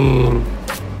 14.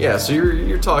 Yeah, so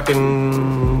you're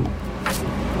talking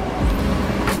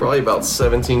probably about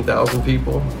 17,000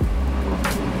 people.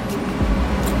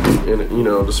 And, you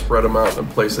know, to spread them out in a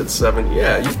place that's 7,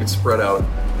 yeah, you could spread out.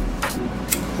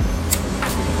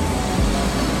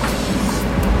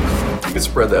 You could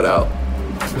spread that out.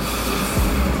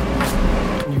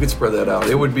 You could spread that out.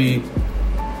 It would be,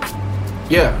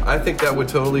 yeah, I think that would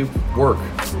totally work.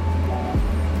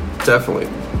 Definitely.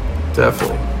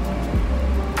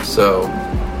 So,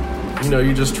 you know,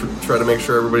 you just try to make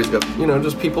sure everybody's got, you know,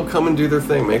 just people come and do their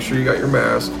thing. Make sure you got your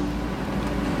mask.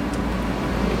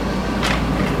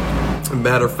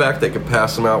 Matter of fact, they could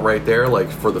pass them out right there, like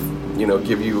for the, you know,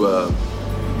 give you a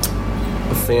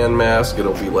fan mask.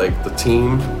 It'll be like the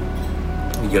team.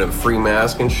 You get a free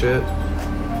mask and shit.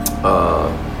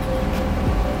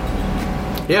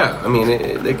 Yeah, I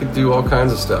mean, they could do all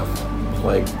kinds of stuff.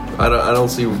 Like, I don't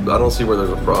see where there's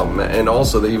a problem. And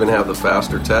also, they even have the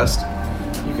faster test.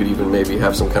 You could even maybe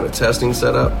have some kind of testing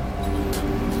set up.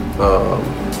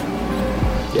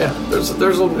 Yeah,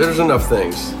 there's enough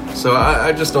things. So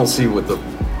I just don't see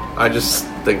I just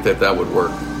think that would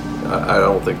work. I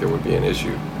don't think there would be an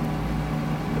issue,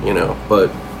 you know,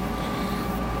 but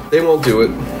they won't do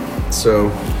it. So,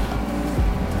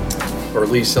 or at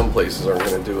least some places aren't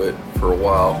going to do it for a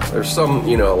while. There's some,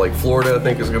 you know, like Florida, I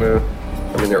think is going to,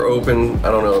 I mean, they're open. I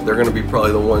don't know. They're going to be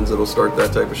probably the ones that'll start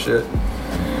that type of shit.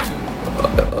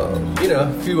 You know,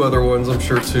 a few other ones I'm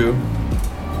sure too.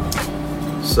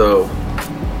 So,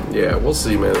 Yeah, we'll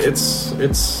see, man. It's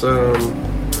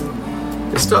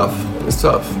tough. It's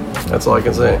tough. That's all I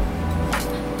can say.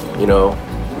 You know.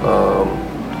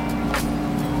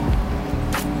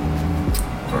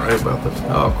 All right, about this.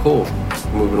 Oh, cool.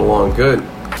 Moving along, good.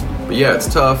 But yeah, it's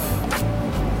tough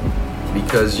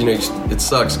because it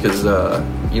sucks because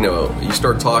you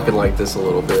start talking like this a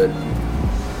little bit,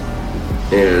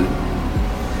 and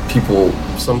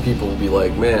some people will be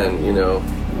like, man,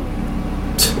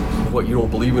 what, you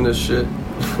don't believe in this shit?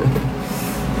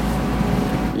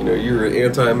 You're an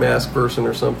anti-mask person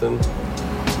or something.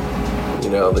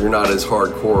 They're not as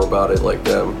hardcore about it like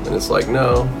them. And it's like,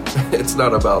 no, it's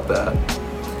not about that.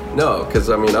 No, because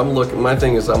my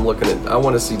thing is I want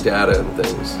to see data and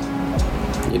things.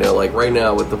 Like right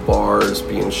now with the bars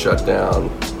being shut down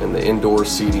and the indoor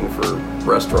seating for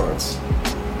restaurants,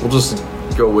 we'll just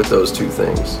go with those two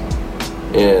things.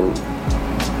 And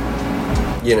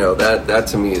that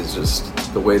to me is just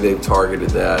the way they've targeted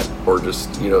that, or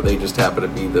just they just happen to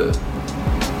be the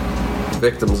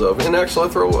victims of. And actually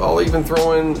I'll even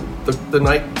throw in the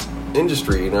night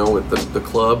industry, with the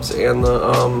clubs and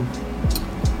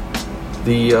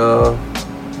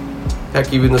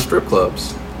heck, even the strip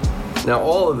clubs. Now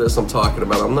all of this I'm talking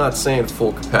about, I'm not saying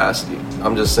full capacity,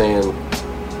 I'm just saying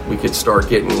we could start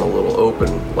getting a little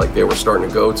open like they were starting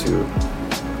to go to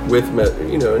with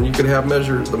and you could have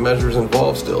the measures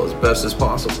involved still as best as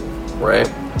possible, right?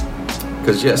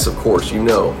 Because yes, of course,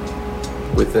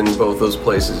 within both those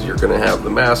places you're going to have the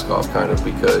mask off kind of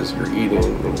because you're eating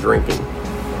and drinking,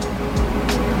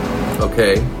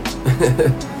 okay?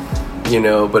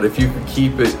 But if you could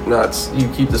keep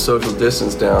keep the social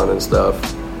distance down and stuff,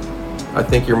 I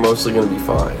think you're mostly going to be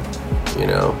fine,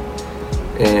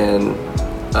 and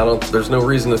there's no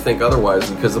reason to think otherwise,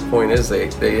 because the point is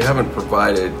they haven't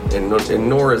provided, and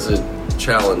nor is it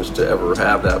challenged to ever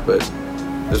have that, but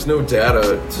there's no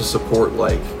data to support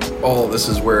like, oh, this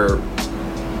is where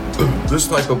this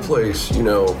type of place,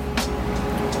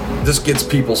 this gets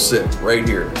people sick right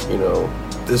here,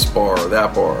 this bar,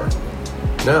 that bar.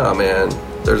 Nah, man,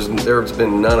 there's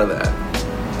been none of that.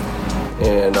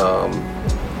 And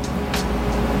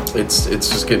it's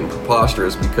just getting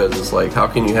preposterous, because it's like, how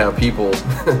can you have people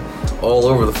all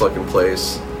over the fucking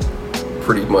place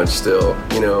pretty much still,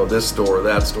 this store,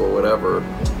 that store, whatever,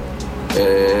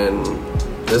 and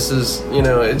this is,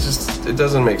 it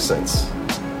doesn't make sense.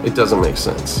 It doesn't make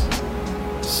sense.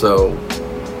 So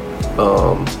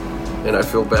and I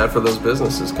feel bad for those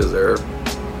businesses, because they're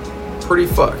pretty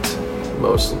fucked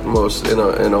most in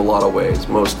a lot of ways.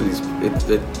 Most of these,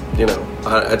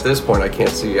 at this point I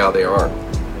can't see how they aren't.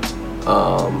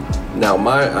 Now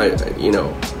my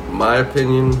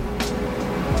opinion,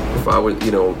 if I would,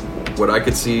 what I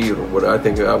could see, what I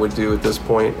think I would do at this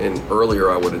point, and earlier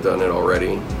I would have done it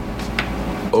already,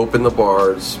 open the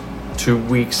bars 2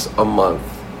 weeks a month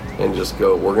and just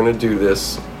go, we're going to do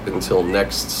this until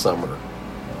next summer.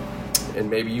 And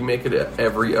maybe you make it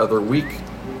every other week,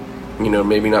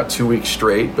 maybe not 2 weeks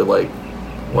straight, but like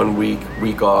 1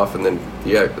 week off, and then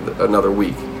another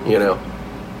week,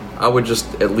 I would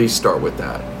just at least start with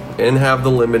that and have the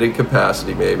limited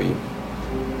capacity, maybe.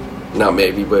 Not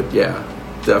maybe, but yeah,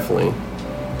 definitely.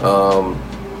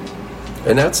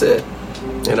 And that's it.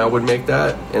 And I would make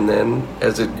that, and then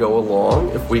as it go along,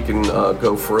 if we can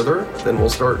go further, then we'll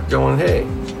start going, hey,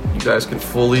 you guys can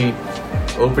fully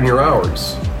open your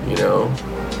hours,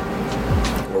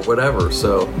 or whatever.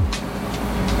 So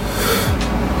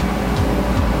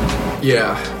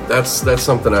yeah, that's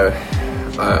something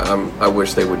I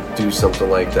wish they would do something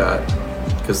like that,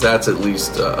 because that's at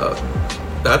least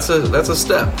that's a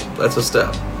step. That's a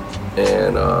step.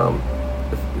 And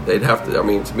they'd have to. To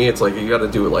me, it's like you got to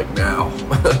do it like now,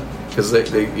 because they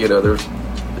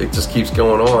it just keeps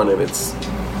going on, and it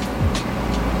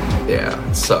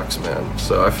sucks, man.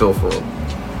 So I feel for them.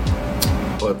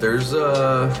 But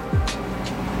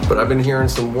but I've been hearing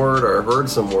some word, or heard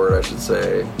some word, I should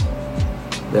say,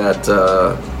 that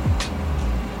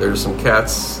there's some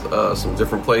cats, some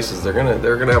different places. They're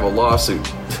gonna have a lawsuit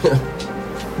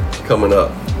coming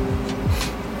up.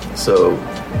 So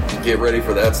get ready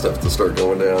for that stuff to start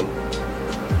going down.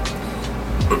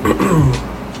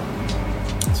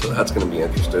 So that's gonna be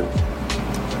interesting.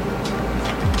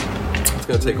 It's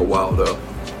gonna take a while though.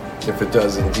 If it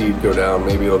does indeed go down,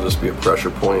 maybe it'll just be a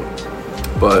pressure point.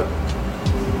 But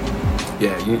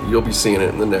yeah, you'll be seeing it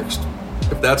in the next.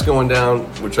 If that's going down,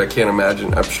 which I can't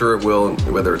imagine, I'm sure it will,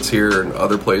 whether it's here and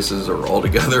other places or all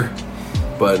together.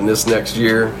 But in this next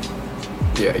year,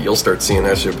 yeah, you'll start seeing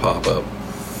that shit pop up.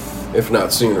 If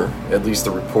not sooner, at least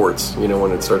the reports,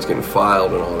 when it starts getting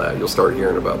filed and all that, you'll start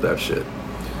hearing about that shit.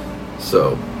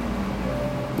 So,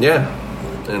 yeah,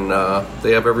 And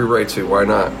they have every right to. Why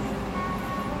not?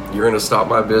 You're going to stop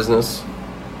my business,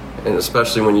 and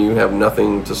especially when you have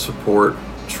nothing to support,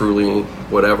 truly,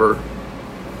 whatever.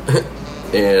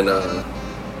 And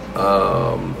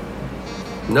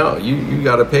no, you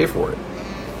got to pay for it.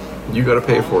 You got to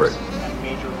pay for it.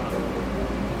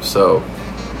 So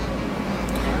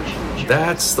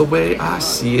that's the way I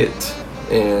see it.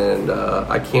 And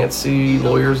I can't see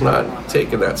lawyers not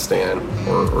taking that stand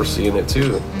or seeing it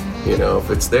too. You know, if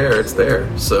it's there, it's there.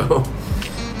 So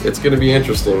it's going to be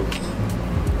interesting.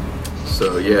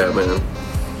 So yeah, man.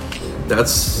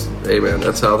 That's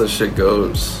how this shit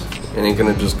goes. It ain't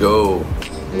going to just go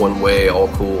one way, all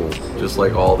cool, just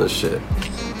like all this shit.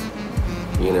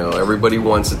 You know, everybody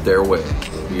wants it their way.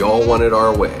 We all want it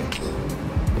our way.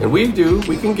 And we do.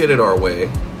 We can get it our way.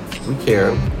 We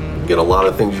can get a lot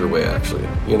of things your way, actually,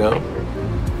 you know?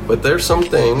 But there's some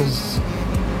things,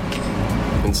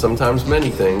 and sometimes many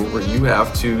things, where you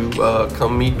have to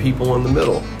come meet people in the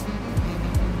middle.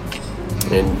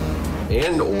 And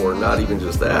or not even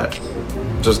just that.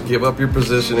 Just give up your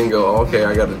position and go, okay,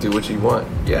 I got to do what you want.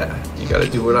 Yeah, you got to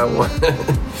do what I want.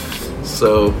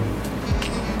 So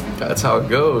that's how it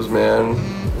goes, man.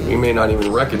 You may not even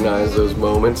recognize those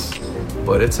moments,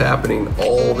 but it's happening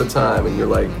all the time. And you're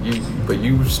like,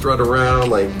 you strut around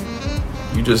like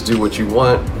you just do what you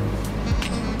want.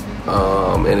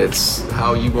 And it's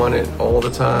how you want it all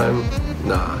the time.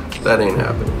 Nah, that ain't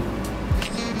happening.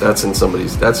 That's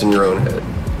in your own head.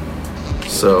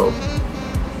 So,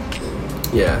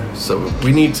 yeah, so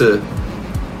people need to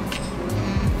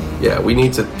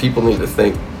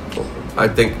think. I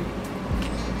think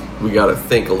we got to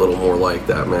think a little more like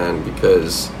that, man,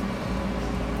 because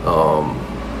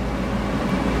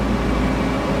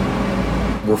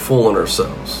we're fooling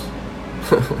ourselves.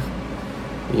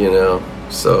 You know?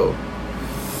 So,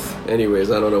 anyways,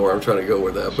 I don't know where I'm trying to go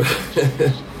with that,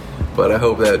 but I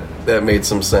hope that made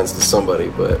some sense to somebody.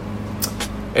 But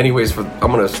anyways,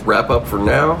 I'm going to wrap up for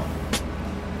now,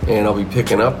 and I'll be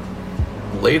picking up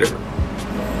later.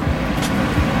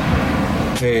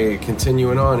 Okay,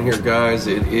 continuing on here, guys.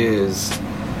 It is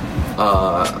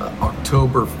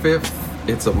October 5th.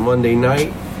 It's a Monday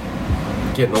night.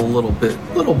 Getting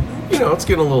it's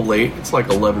getting a little late. It's like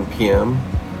 11 p.m.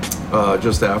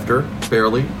 Just after,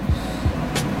 barely.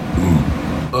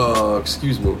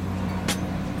 Excuse me.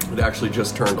 It actually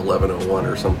just turned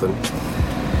 11:01 or something.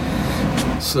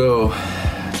 So,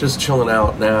 just chilling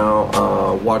out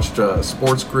now. Watched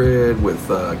Sports Grid with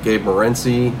Gabe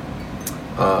Morency.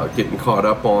 Getting caught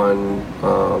up on,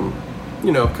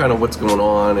 kind of what's going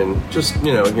on, and just,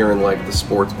 hearing like the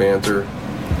sports banter.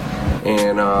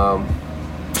 And,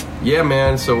 yeah,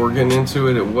 man, so we're getting into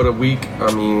it. What a week.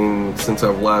 I mean, since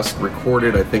I've last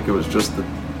recorded, I think it was just the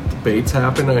debates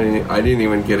happened. I didn't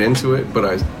even get into it,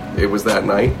 but it was that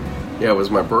night. Yeah, it was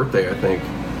my birthday, I think.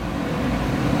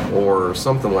 Or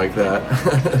something like that.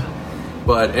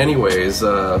 But anyways,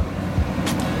 yeah,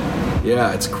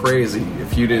 it's crazy.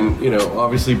 If you didn't,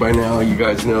 obviously by now you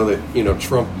guys know that,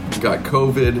 Trump got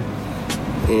COVID,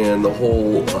 and the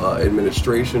whole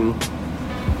administration,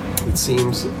 it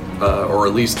seems, or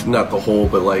at least not the whole,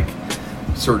 but like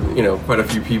certain, quite a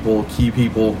few people, key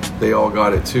people, they all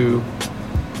got it too.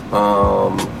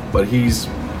 But he's,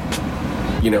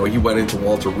 he went into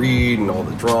Walter Reed and all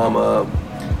the drama.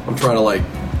 I'm trying to like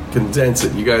condense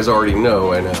it. You guys already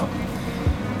know, I know.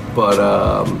 But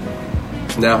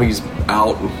now he's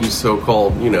out, and he's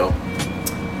so-called,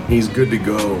 he's good to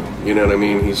go. You know what I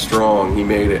mean? He's strong. He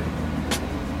made it.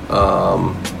 But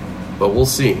we'll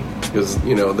see. Because,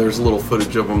 there's a little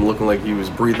footage of him looking like he was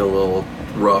breathing a little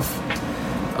rough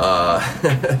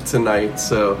tonight.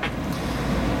 So,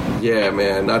 yeah,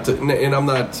 man. And I'm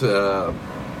not,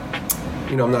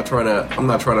 I'm not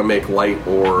trying to make light,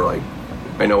 or like,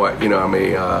 I know I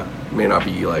may not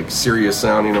be like serious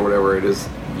sounding or whatever it is,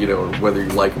 whether you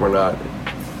like him or not.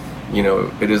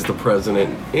 It is the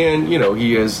president, and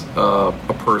he is a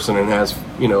person, and has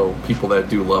people that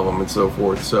do love him and so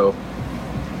forth. So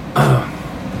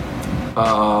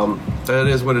that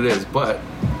is what it is. But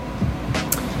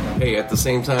hey, at the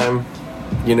same time,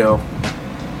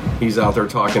 he's out there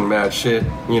talking mad shit,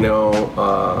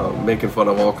 making fun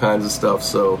of all kinds of stuff.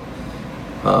 So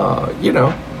I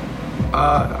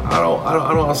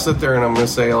don't sit there and I'm going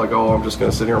to say like, oh, I'm just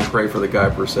going to sit here and pray for the guy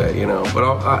per se,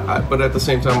 But but at the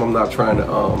same time, I'm not trying to,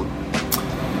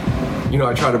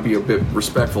 I try to be a bit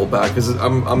respectful about it, because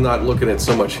I'm not looking at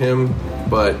so much him,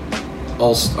 but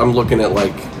also I'm looking at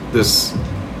like this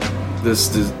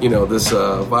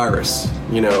virus,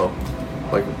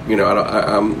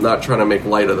 I'm not trying to make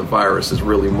light of the virus. Is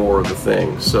really more of the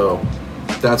thing. So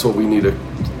that's what we need to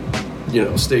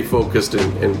stay focused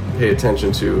and pay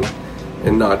attention to,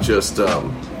 and not just the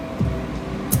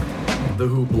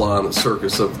hoopla and the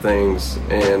circus of things.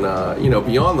 And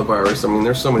beyond the virus, I mean,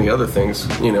 there's so many other things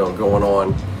going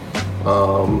on.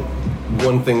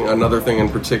 Another thing in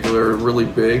particular, really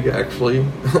big actually.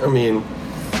 I mean,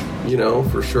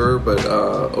 for sure. But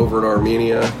over in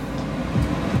Armenia,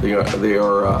 they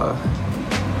are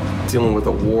dealing with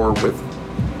a war with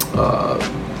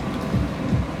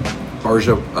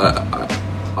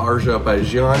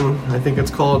Azerbaijan, I think it's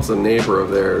called. It's a neighbor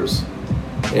of theirs,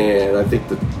 and I think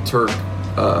the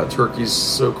Turkey's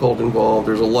so-called involved.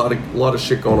 There's a lot of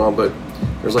shit going on, but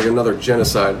there's like another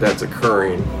genocide that's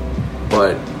occurring.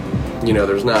 But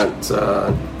there's not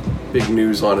big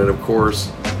news on it, of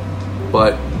course.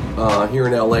 But here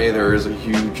in LA, there is a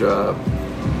huge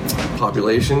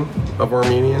population of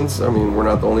Armenians. I mean, we're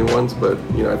not the only ones, but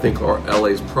I think LA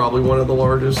is probably one of the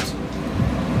largest.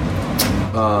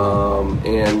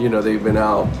 And they've been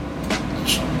out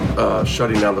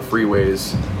shutting down the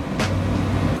freeways,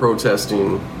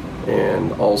 protesting,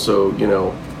 and also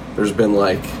there's been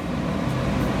like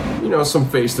some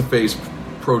face-to-face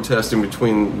protesting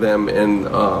between them and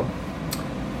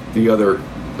the other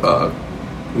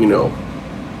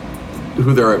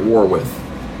who they're at war with.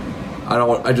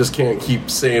 I just can't keep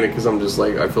saying it because I'm just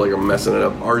like, I feel like I'm messing it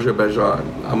up. Azerbaijan.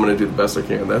 I'm gonna do the best I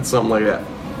can. That's something like that.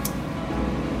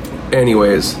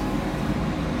 Anyways,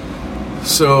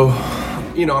 so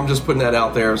I'm just putting that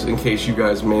out there in case you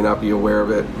guys may not be aware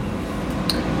of it.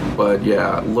 But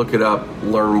yeah, look it up,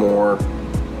 learn more.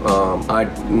 I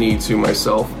need to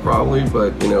myself probably,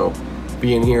 but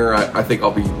being here, I think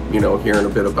I'll be hearing a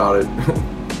bit about it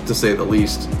to say the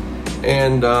least.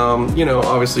 And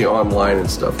obviously online and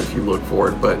stuff if you look for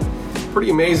it. But pretty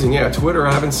amazing. Yeah, Twitter,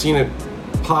 I haven't seen it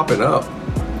popping up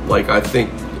like I think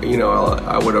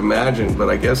I would imagine, but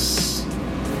I guess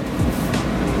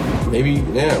maybe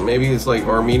it's like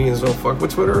Armenians don't fuck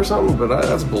with Twitter or something, but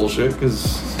that's bullshit,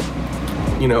 because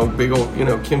big old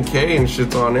Kim K and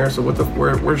shit's on there, so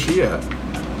where's she at?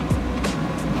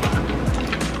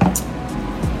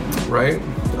 Right?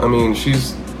 I mean,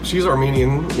 she's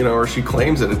Armenian, or she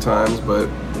claims it at times, but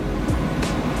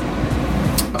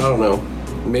I don't know.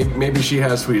 Maybe she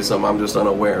has tweeted something, I'm just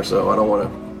unaware, so I don't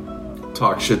want to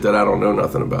talk shit that I don't know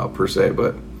nothing about per se,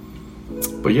 but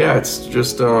yeah, it's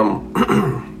just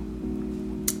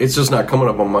it's just not coming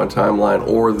up on my timeline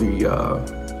or the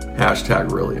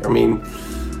hashtag really. I mean,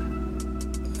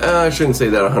 I shouldn't say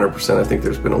that 100%. I think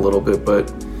there's been a little bit,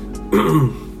 but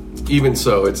even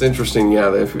so, it's interesting, yeah,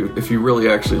 that if you really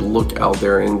actually look out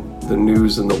there in the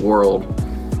news in the world,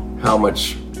 how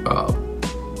much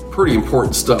pretty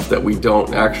important stuff that we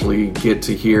don't actually get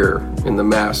to hear in the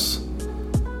mass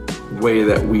way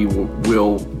that we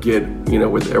will get,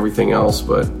 with everything else.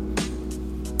 But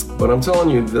I'm telling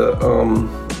you,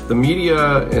 the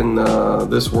media and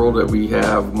this world that we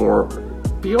have, more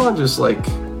beyond just like,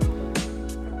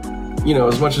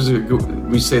 as much as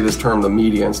we say this term, the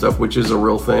media and stuff, which is a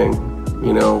real thing,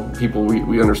 people,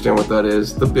 we understand what that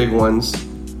is, the big ones.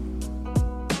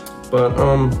 But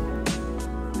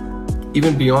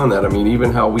even beyond that, I mean,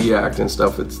 even how we act and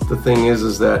stuff, the thing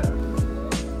is that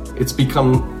it's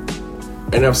become,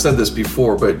 and I've said this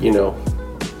before, but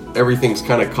everything's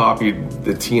kind of copied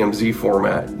the TMZ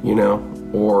format,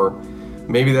 or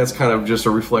maybe that's kind of just a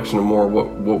reflection of more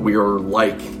what we are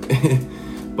like.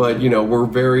 But we're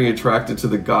very attracted to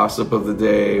the gossip of the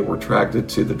day. We're attracted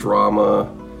to the drama.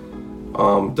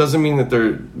 Doesn't mean that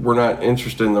we're not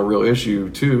interested in the real issue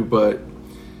too, but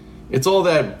it's all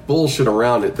that bullshit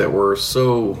around it that we're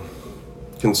so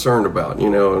concerned about,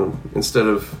 instead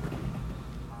of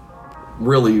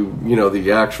really,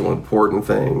 the actual important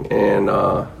thing. And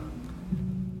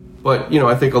but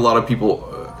I think a lot of people,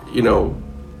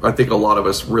 I think a lot of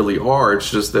us really are.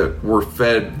 It's just that we're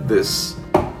fed this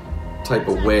type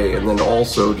of way, and then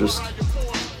also just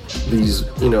these,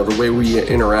 the way we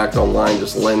interact online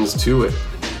just lends to it,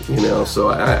 so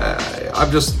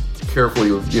I'm just carefully,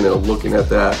 looking at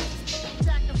that.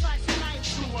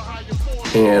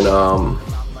 And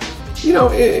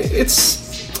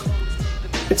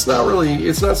it's not really,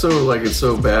 it's not so like it's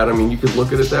so bad. I mean, you could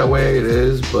look at it that way, it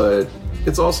is, but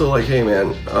it's also like, hey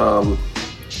man,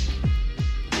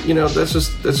 that's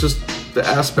just the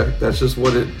aspect. That's just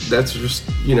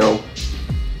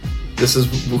this is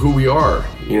who we are.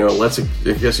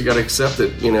 I guess you got to accept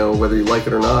it, whether you like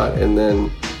it or not, and then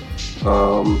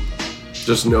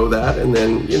just know that, and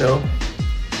then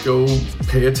go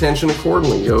pay attention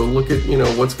accordingly. Go look at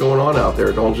what's going on out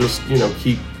there. Don't just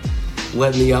keep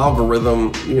letting the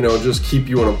algorithm just keep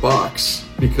you in a box,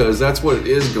 because that's what it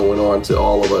is going on to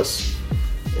all of us.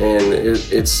 And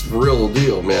it's real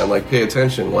deal, man. Like, pay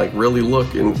attention. Like, really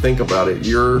look and think about it.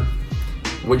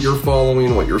 What you're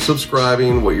following, what you're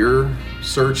subscribing, what you're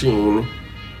searching,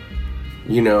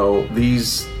 you know,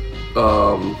 these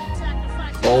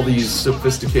all these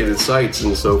sophisticated sites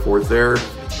and so forth, they're,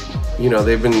 you know,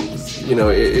 they've been, you know,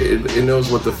 it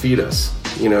knows what to feed us,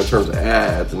 you know, in terms of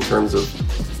ads, in terms of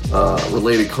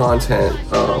related content,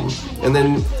 and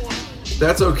then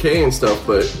that's okay and stuff,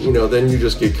 but, you know, then you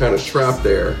just get kind of trapped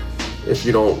there if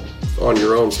you don't on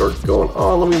your own start going,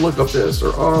 oh, let me look up this,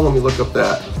 or oh, let me look up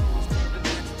that.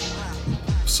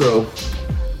 So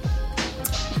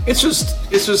it's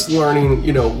just learning,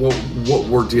 you know, what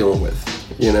we're dealing with,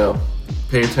 you know,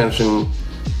 pay attention,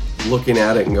 looking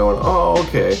at it and going, oh,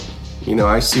 okay, you know,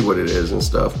 I see what it is and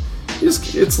stuff.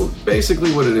 It's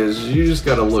basically what it is. You just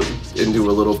got to look and do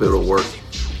a little bit of work.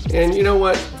 And you know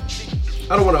what?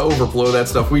 I don't want to overblow that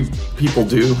stuff. People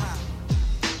do.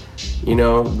 You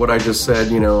know, what I just said,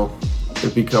 you know,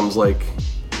 it becomes like,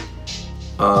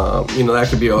 you know, that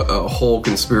could be a whole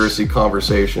conspiracy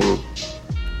conversation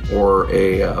or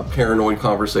a paranoid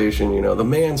conversation, you know, the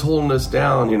man's holding us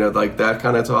down, you know, like that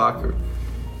kind of talk.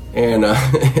 And,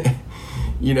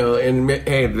 you know, and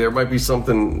hey, there might be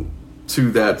something to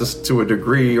that, just to a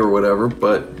degree or whatever,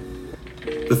 but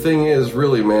the thing is,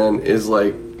 really, man, is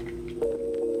like,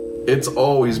 it's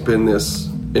always been this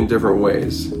in different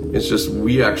ways. It's just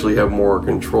we actually have more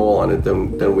control on it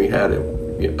than we had at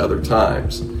other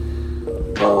times.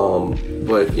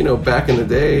 But, you know, back in the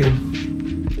day,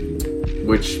 I'm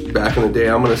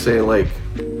going to say like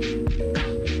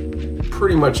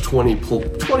pretty much 20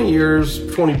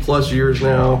 plus years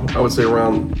now. I would say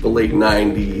around the late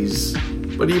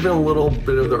 90s, but even a little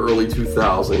bit of the early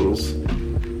 2000s,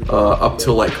 up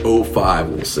till like 05,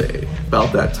 we'll say,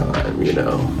 about that time, you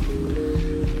know.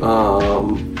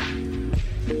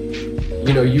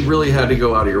 You know, you really had to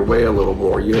go out of your way a little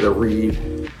more. You had to read,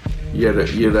 you had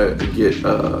to get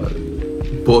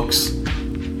books,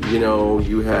 you know,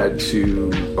 you had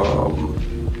to,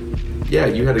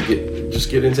 you had to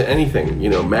get into anything, you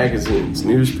know, magazines,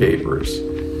 newspapers.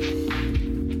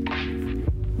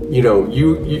 You know,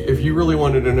 you if you really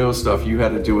wanted to know stuff, you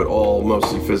had to do it all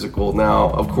mostly physical. Now,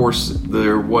 of course,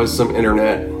 there was some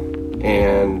internet,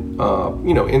 and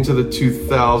you know, into the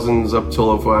 2000s up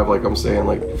till 05, like I'm saying,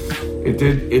 like it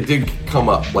did come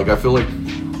up. Like I feel like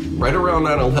right around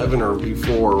 9/11 or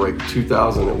before, like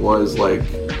 2000, it was like,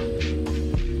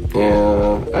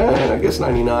 and I guess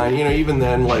 99. You know, even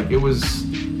then, like it was,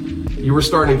 you were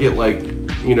starting to get like,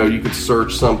 you know, you could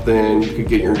search something, you could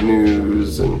get your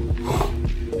news, and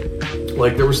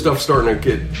like there was stuff starting to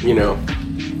get, you know,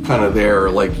 kind of there.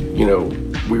 Like, you know,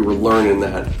 we were learning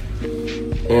that,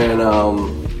 and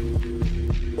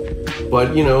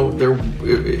but you know,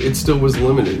 it still was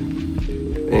limited,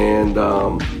 and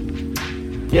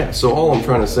yeah. So all I'm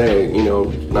trying to say, you know,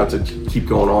 not to keep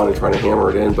going on and trying to hammer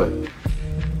it in, but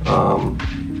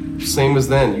same as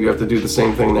then, you have to do the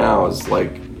same thing now. As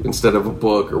like, instead of a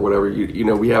book or whatever, you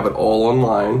know, we have it all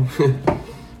online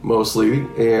mostly,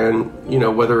 and you know,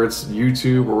 whether it's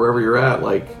YouTube or wherever you're at,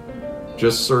 like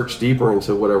just search deeper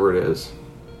into whatever it is.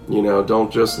 You know,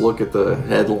 don't just look at the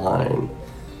headline,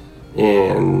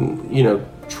 and you know,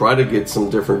 try to get some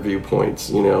different viewpoints,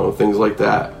 you know, things like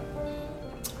that.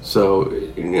 So,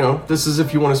 you know, this is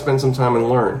if you want to spend some time and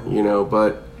learn, you know,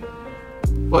 but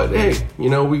hey, you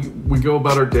know, we go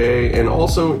about our day, and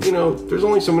also, you know, there's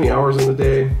only so many hours in the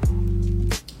day.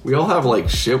 We all have like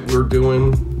shit we're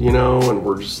doing, you know, and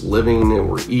we're just living, and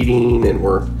we're eating, and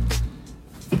we're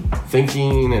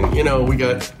thinking, and you know, we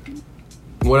got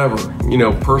whatever, you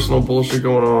know, personal bullshit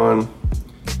going on.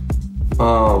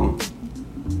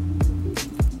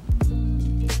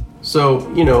 So,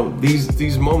 you know,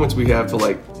 these moments we have to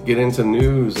like get into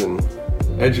news and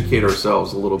educate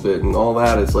ourselves a little bit and all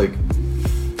that, it's like,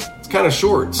 it's kind of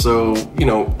short. So, you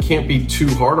know, can't be too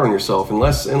hard on yourself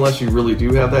unless you really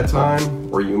do have that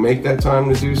time, or you make that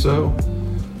time to do so.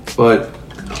 But,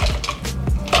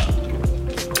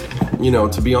 you know,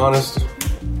 to be honest,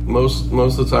 most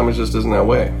of the time it just isn't that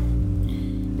way.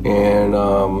 And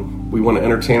we want to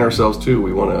entertain ourselves too.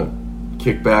 We want to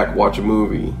kick back, watch a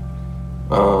movie,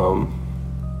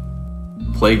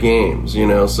 play games, you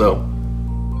know. So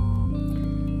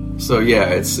yeah,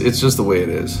 it's just the way it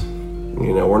is.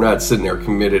 You know, we're not sitting there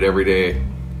committed every day.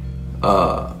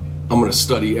 I'm going to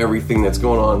study everything that's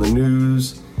going on in the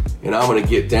news, and I'm going to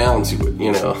get down to it,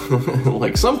 you know.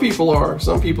 Like some people are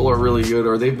really good,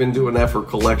 or they've been doing that for a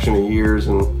collection of years,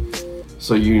 and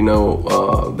so you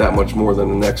know that much more than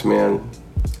the next man,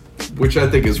 which I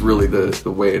think is really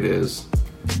the way it is.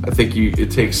 I think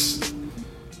it takes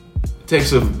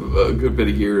takes a good bit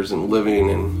of years and living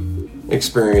and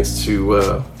experience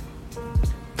to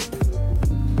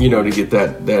to get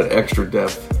that extra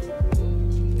depth.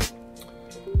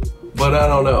 But I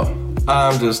don't know.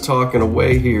 I'm just talking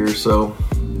away here. So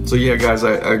yeah, guys,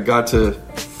 I got to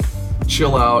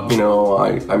chill out.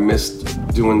 I missed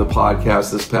doing the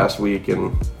podcast this past week,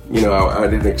 and I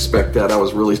didn't expect that. I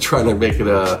was really trying to make it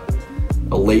a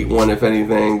late one, if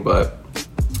anything, but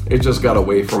it just got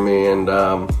away from me, and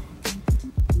I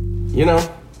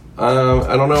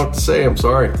don't know what to say. I'm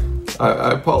sorry.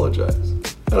 I apologize.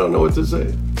 I don't know what to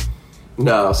say.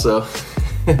 No, so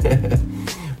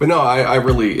but no, I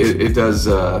really it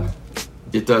doesn't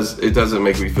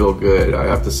make me feel good, I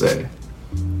have to say.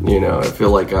 I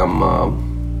feel like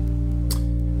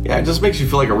it just makes you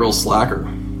feel like a real slacker,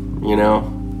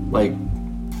 like,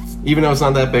 even though it's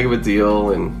not that big of a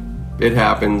deal and it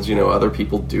happens, other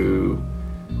people do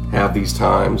have these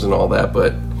times and all that,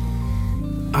 but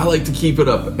I like to keep it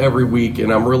up every week, and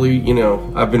I'm really,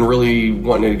 I've been really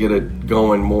wanting to get it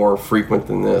going more frequent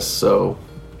than this, so,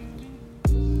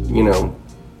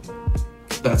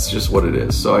 that's just what it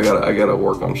is. So I gotta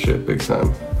work on shit big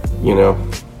time,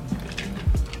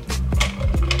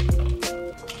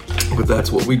 But that's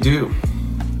what we do.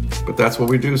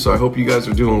 So I hope you guys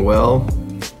are doing well.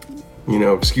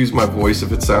 Excuse my voice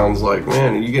if it sounds like,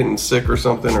 man, are you getting sick or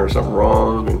something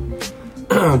wrong?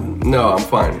 And no, I'm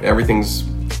fine. Everything's,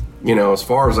 as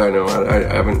far as I know,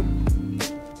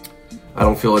 I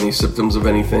don't feel any symptoms of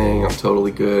anything. I'm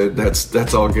totally good.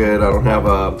 That's all good. I don't have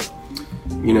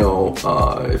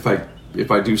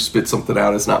if I do spit something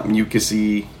out, it's not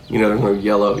mucusy. There's no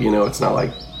yellow. It's not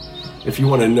like, if you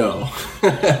want to know.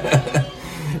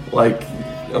 Like,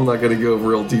 I'm not going to go over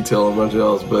real detail on much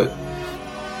else, but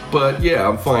yeah,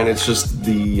 I'm fine. It's just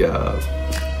the,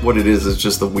 what it is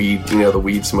just the weed, the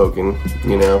weed smoking,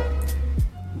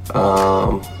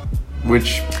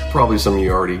 which probably some of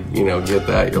you already, get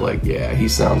that. You're like, yeah, he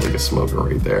sounds like a smoker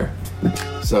right there.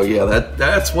 So yeah,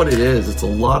 that's what it is. It's a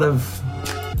lot of,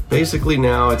 basically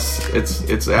now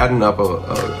it's adding up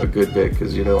a good bit,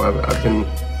 because, I've been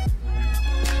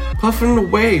puffing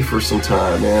away for some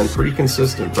time, man, pretty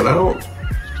consistent, but I don't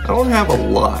have a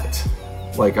lot.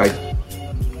 Like, I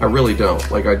really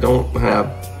don't. Like, I'm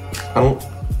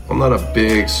not a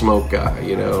big smoke guy,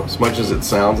 as much as it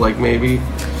sounds like maybe.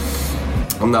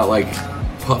 I'm not like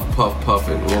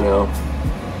puffing,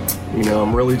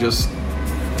 I'm really just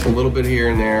a little bit here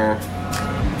and there.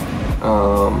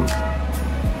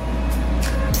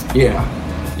 Yeah,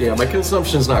 my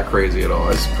consumption's not crazy at all.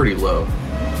 It's pretty low.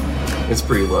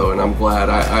 And I'm glad.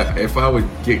 If I would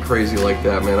get crazy like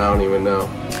that, man, I don't even know.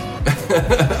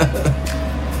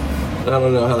 I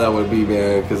don't know how that would be,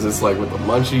 man, because it's like with the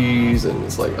munchies, and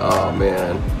it's like, oh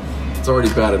man, it's already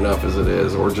bad enough as it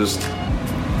is, or just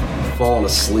falling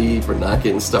asleep or not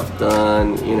getting stuff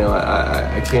done.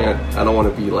 I can't. I don't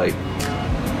want to be like.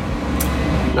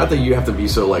 Not that you have to be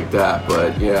so like that,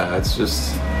 but yeah, it's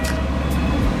just.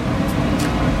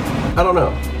 I don't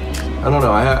know.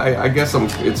 I guess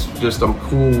it's just I'm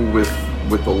cool with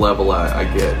the level I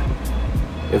get.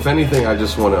 If anything, I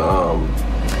just want to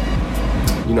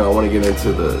I want to get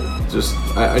into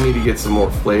I need to get some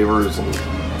more flavors, and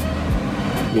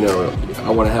I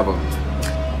want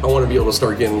to be able to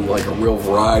start getting like a real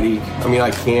variety. I mean,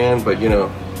 I can, but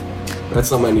that's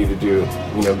something I need to do.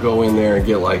 Go in there and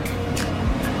get like,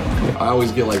 I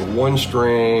always get like one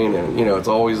strain, and it's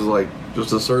always like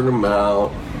just a certain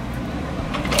amount.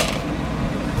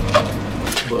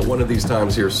 But one of these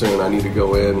times here soon, I need to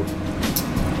go in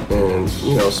and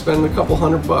spend a couple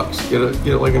 $100,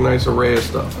 get like a nice array of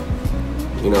stuff.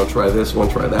 Try this one,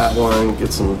 try that one,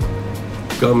 get some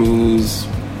gummies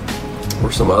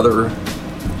or some other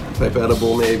type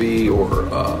edible maybe, or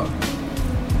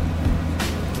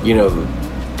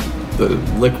the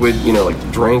liquid, like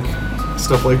the drink,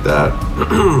 stuff like that.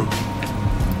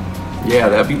 Yeah,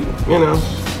 that'd be,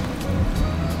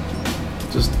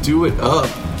 just do it up.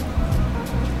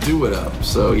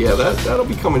 So yeah, that'll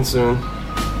be coming soon.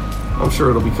 I'm sure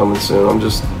it'll be coming soon. I'm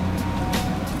just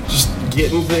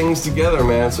getting things together,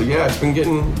 man. So yeah, it's been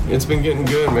getting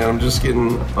good, man. I'm just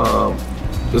getting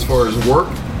as far as work,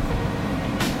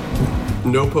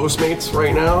 no Postmates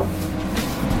right now.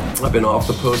 I've been off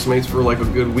the Postmates for like a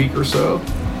good week or so.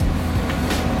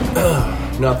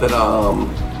 Not that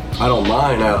I don't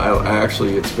mind. I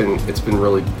actually it's been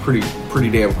really pretty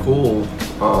damn cool.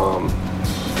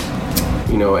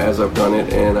 As I've done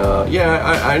it, and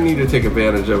I need to take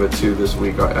advantage of it too this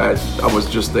week. I was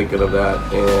just thinking of that,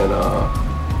 and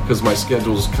because my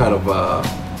schedule's kind of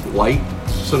light,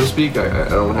 so to speak, I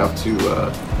don't have to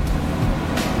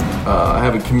I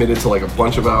haven't committed to like a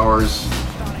bunch of hours,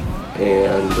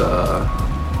 and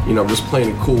I'm just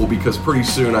playing it cool because pretty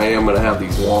soon I am going to have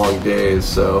these long days.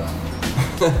 So,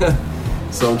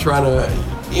 so I'm trying to,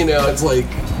 it's like,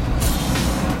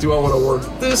 do I want to work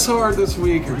this hard this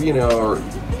week, or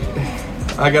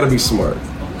I got to be smart.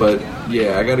 But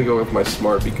yeah, I got to go with my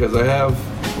smart because I have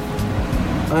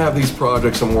these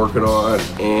projects I'm working on,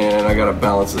 and I got to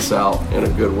balance this out in a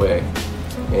good way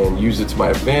and use it to my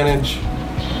advantage.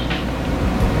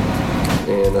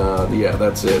 And yeah,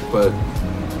 that's it. But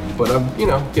I'm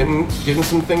getting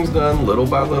some things done little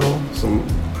by little, some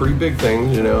pretty big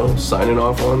things. Signing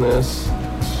off on this.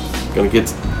 Gonna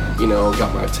get,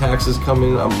 got my taxes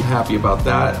coming. I'm happy about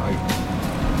that.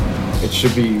 It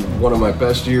should be one of my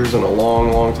best years in a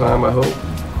long, long time, I hope.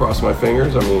 Cross my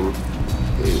fingers. I mean,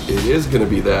 it is going to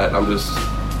be that. I'm just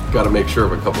got to make sure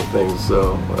of a couple things,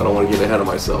 so I don't want to get ahead of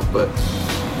myself. But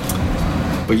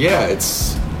yeah,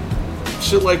 it's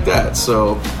shit like that.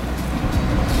 So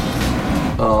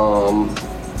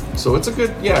it's a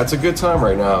good time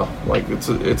right now. Like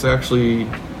it's actually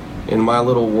in my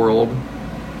little world.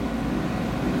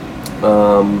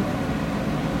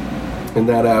 In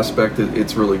that aspect,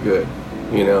 it's really good.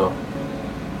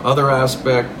 Other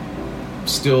aspect,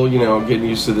 still, getting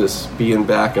used to this being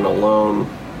back and alone.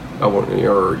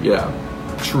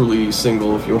 Truly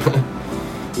single, if you want.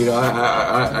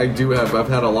 I've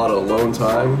had a lot of alone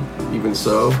time, even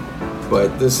so.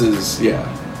 But this is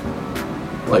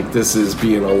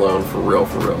being alone for real.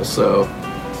 So,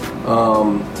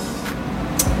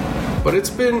 but it's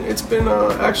been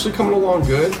actually coming along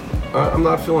good. I'm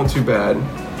not feeling too bad.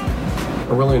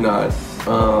 I'm really not.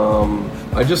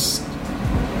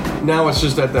 Now it's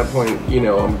just at that point,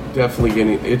 I'm definitely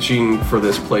getting itching for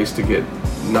this place to get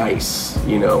nice.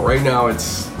 Right now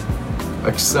it's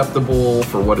acceptable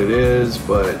for what it is,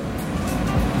 but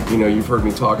you've heard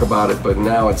me talk about it, but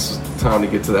now it's time to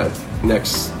get to that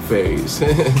next phase.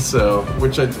 So,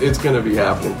 it's going to be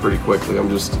happening pretty quickly. I'm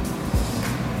just,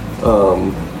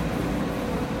 I'm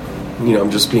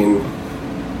just being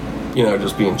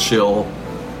chill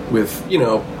with,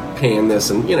 paying this,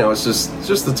 and it's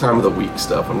just the time of the week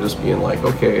stuff. I'm just being like,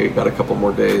 okay, got a couple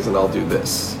more days and I'll do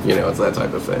this. It's that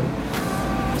type of thing.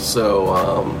 So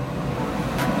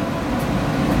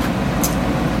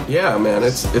yeah, man,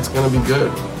 it's gonna be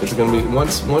good. It's gonna be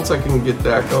once I can get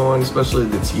that going, especially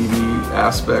the TV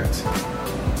aspect,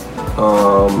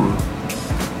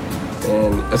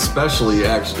 and especially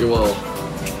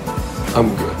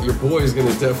your boy's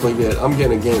gonna definitely I'm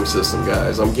getting a game system,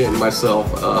 guys. I'm getting myself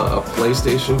a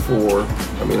PlayStation 4.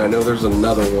 I mean, I know there's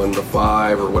another one, the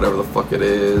 5 or whatever the fuck it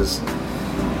is,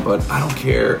 but I don't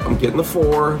care. I'm getting the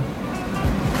 4,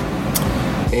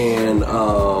 and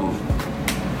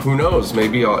who knows?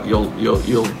 Maybe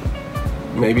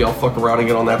maybe I'll fuck around and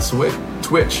get on that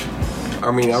Twitch.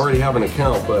 I mean, I already have an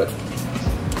account, but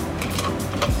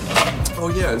oh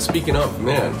yeah. And speaking of,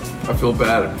 man, I feel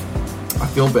bad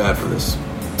for this.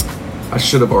 I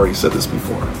should have already said this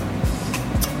before.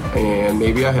 And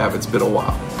maybe I have. It's been a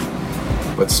while.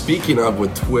 But speaking of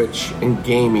with Twitch and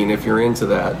gaming, if you're into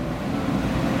that,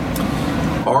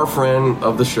 our friend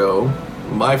of the show,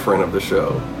 my friend of the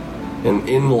show, and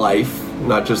in life,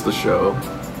 not just the show,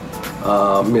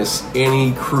 Miss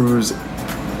Annie Cruz,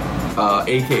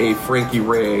 aka Frankie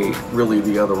Ray, really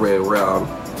the other way around,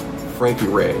 Frankie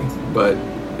Ray, but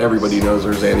everybody knows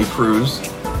her as Annie Cruz.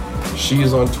 She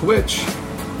is on Twitch.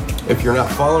 If you're not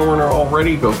following her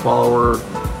already, go follow her.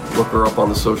 Look her up on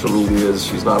the social medias.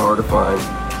 She's not hard to find.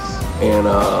 And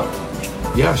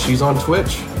yeah, she's on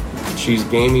Twitch. She's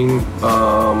gaming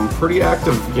pretty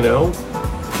active, a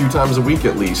few times a week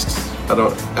at least.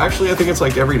 I think it's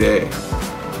like every day.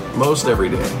 Most every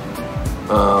day.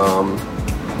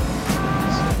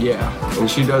 Yeah. And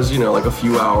she does, like a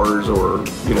few hours or,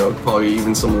 probably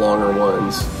even some longer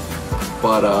ones.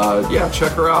 But yeah,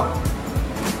 check her out.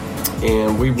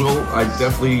 And I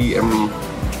definitely am.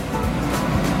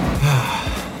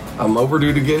 I'm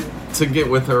overdue to get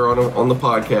with her on the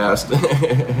podcast.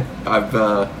 I've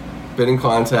been in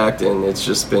contact, and it's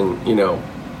just been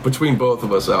between both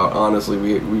of us out. Honestly,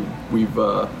 we've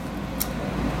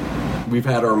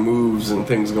had our moves and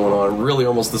things going on really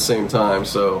almost the same time.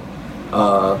 So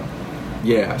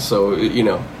yeah. So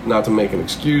not to make an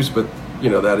excuse, but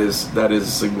that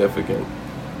is significant.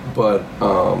 But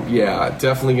yeah,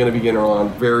 definitely going to be getting her on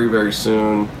very, very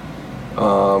soon.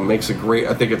 I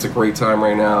think it's a great time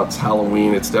right now. It's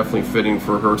Halloween. It's definitely fitting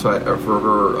for her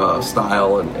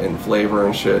style and flavor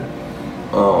and shit.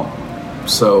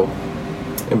 So,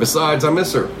 and besides, I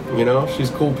miss her.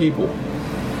 She's cool people.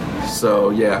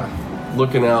 So yeah,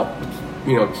 looking out.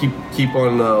 Keep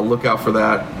on the lookout for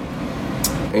that.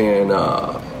 And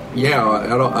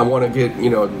I want to get,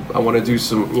 I want to do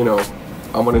some,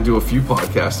 I want to do a few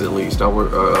podcasts at least.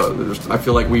 I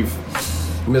feel like we've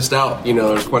missed out.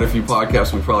 There's quite a few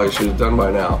podcasts we probably should have done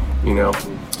by now.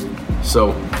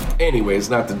 So, anyways,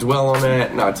 not to dwell on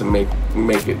that, not to make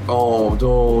it all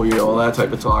that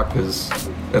type of talk, because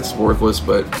that's worthless.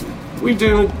 But we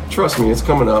do, trust me, it's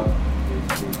coming up.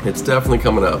 It's definitely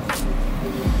coming up.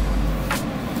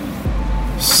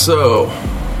 So,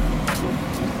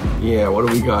 yeah, what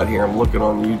do we got here? I'm looking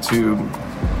on YouTube.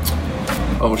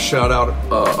 Oh, shout out,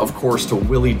 of course, to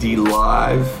Willie D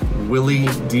Live. Willie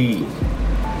D.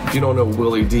 If you don't know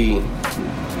Willie D,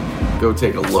 go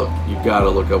take a look. You gotta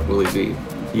look up Willie D.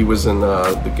 He was in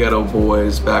the Ghetto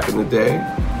Boys back in the day,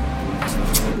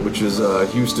 which is a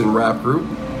Houston rap group.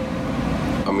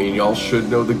 I mean, y'all should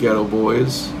know the Ghetto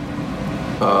Boys.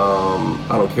 I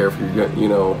don't care if you're,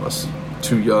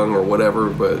 too young or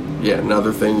whatever, but yeah,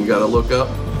 another thing you gotta look up.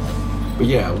 But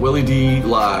yeah, Willie D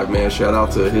Live, man, shout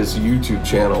out to his YouTube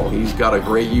channel. He's got a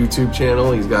great YouTube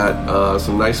channel. He's got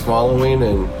some nice following,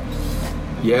 and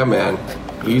yeah, man,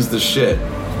 he's the shit.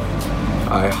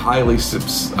 I highly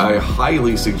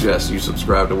suggest you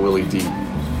subscribe to Willie D.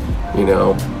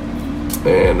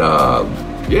 And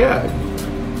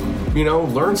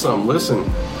learn something, listen.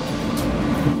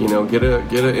 Get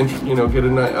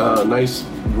a nice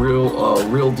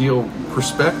real deal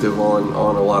perspective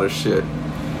on a lot of shit.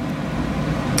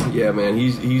 Yeah, man,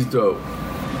 he's dope.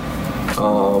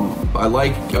 I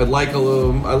like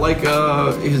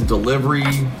his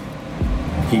delivery.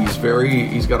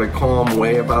 He's got a calm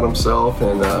way about himself,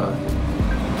 and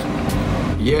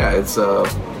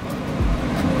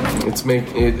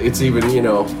it's even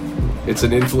it's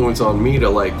an influence on me to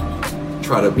like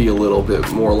try to be a little bit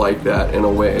more like that in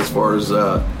a way, as far as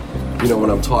when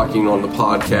I'm talking on the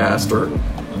podcast or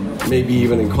maybe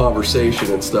even in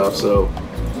conversation and stuff. So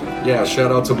yeah,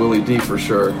 shout out to Willie D for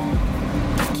sure.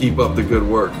 Keep up the good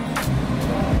work.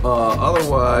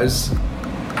 Otherwise,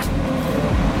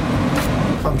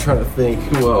 I'm trying to think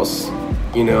who else.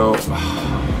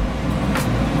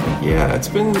 Yeah, it's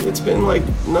been like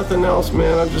nothing else,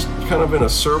 man. I'm just kind of in a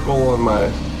circle on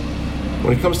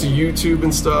when it comes to YouTube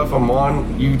and stuff. I'm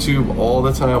on YouTube all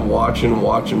the time, watching,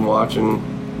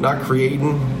 not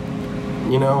creating.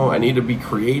 I need to be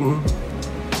creating.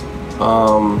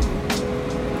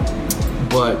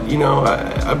 But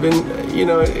I've been,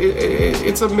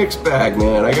 it's a mixed bag,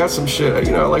 man. I got some shit.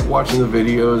 I like watching the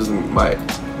videos, and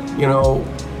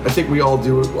I think we all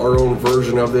do our own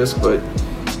version of this, but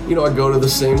I go to the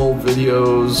same old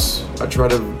videos. I try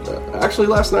to, actually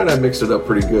last night I mixed it up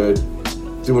pretty good,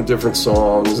 doing different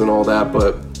songs and all that,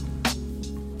 but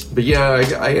yeah,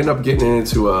 I end up getting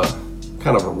into a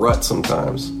kind of a rut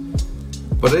sometimes.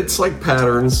 But it's like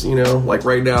patterns, like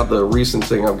right now the recent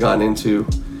thing I've gotten into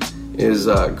is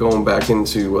going back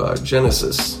into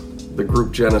Genesis, the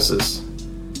group Genesis,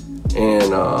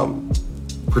 and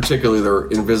particularly their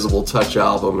Invisible Touch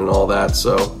album and all that.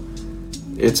 So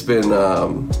it's been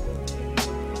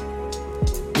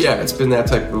it's been that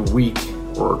type of week,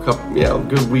 or a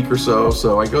good week or so.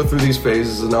 So I go through these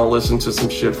phases and I'll listen to some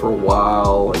shit for a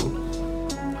while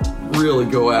and really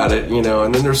go at it, and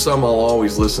then there's some I'll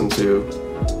always listen to.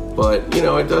 But,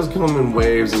 it does come in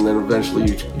waves, and then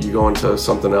eventually you go into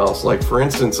something else. Like, for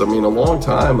instance, a long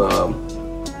time,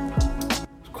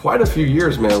 quite a few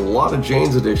years, man, a lot of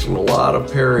Jane's Addiction, a lot of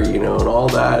Perry, and all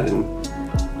that.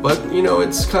 But,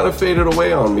 it's kind of faded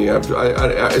away on me.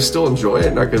 I still enjoy it,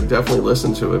 and I could definitely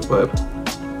listen to it, but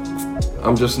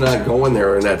I'm just not going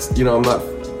there, and that's, I'm not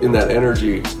in that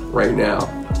energy right now.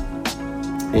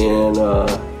 And,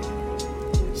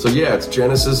 so yeah, it's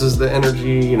Genesis is the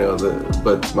energy,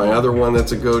 but my other one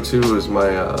that's a go-to is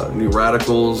my New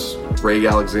Radicals, Ray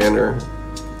Alexander.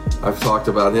 I've talked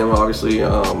about him, obviously,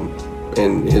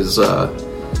 and his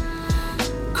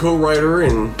co-writer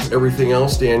and everything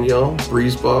else, Danielle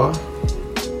Breezebaugh.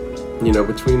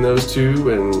 Between those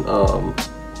two, and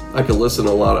I can listen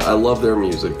a lot. I love their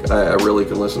music. I really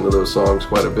can listen to those songs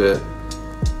quite a bit.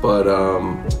 But,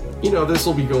 this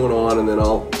will be going on, and then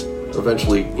I'll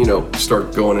eventually,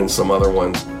 start going in some other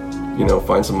one,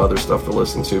 find some other stuff to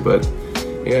listen to. But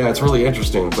yeah, it's really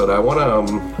interesting. But I want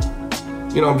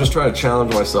to, I'm just trying to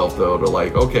challenge myself though to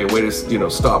like, okay, wait a,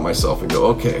 stop myself and go,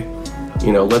 okay,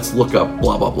 let's look up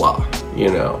blah, blah, blah,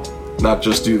 not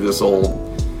just do this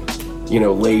old,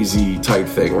 lazy type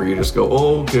thing where you just go,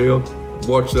 oh, okay, I'll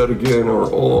watch that again, or,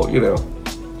 oh,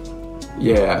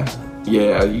 yeah,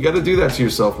 you got to do that to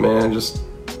yourself, man. Just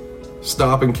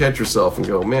stop and catch yourself and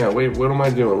go, man, wait, what am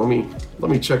I doing? Let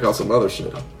me check out some other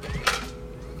shit.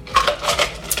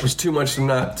 There's too much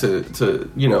to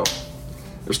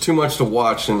there's too much to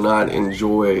watch and not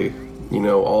enjoy,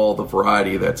 all the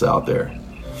variety that's out there.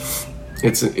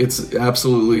 It's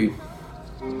absolutely,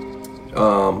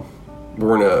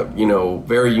 we're in a,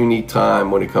 very unique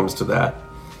time when it comes to that.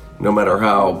 No matter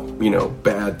how,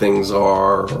 bad things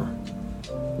are, or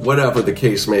whatever the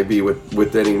case may be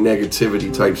with any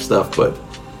negativity type stuff. But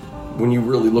when you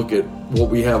really look at what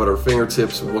we have at our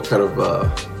fingertips and what kind of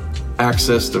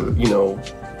access to,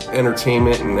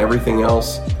 entertainment and everything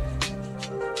else,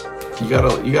 you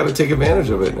gotta take advantage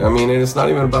of it. I mean, and it's not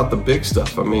even about the big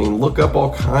stuff. I mean, look up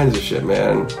all kinds of shit,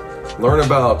 man. Learn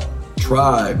about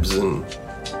tribes and,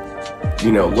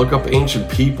 look up ancient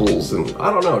peoples, and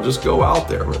I don't know, just go out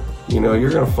there, man. You're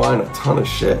gonna find a ton of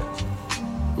shit,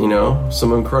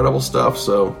 some incredible stuff.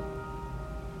 So,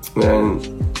 and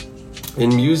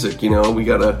in music, we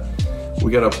gotta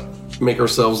make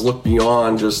ourselves look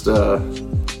beyond just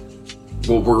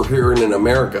what we're hearing in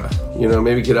America.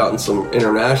 Maybe get out in some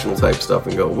international type stuff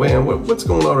and go, man, what's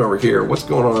going on over here? What's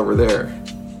going on over there?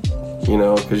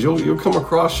 Because you'll come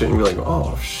across shit and be like,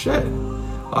 oh shit,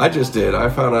 I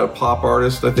found a pop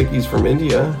artist. I think he's from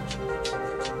India,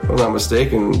 if I'm not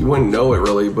mistaken. You wouldn't know it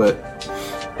really, but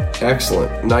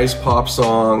excellent, nice pop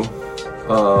song,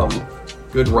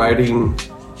 good writing,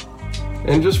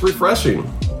 and just refreshing,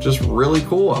 just really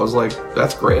cool. I was like,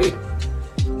 that's great.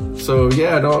 So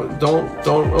yeah, don't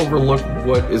overlook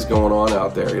what is going on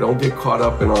out there. You don't get caught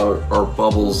up in our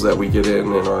bubbles that we get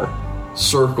in our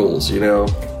circles, and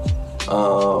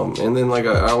then like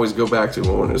I always go back to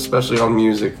one, especially on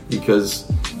music, because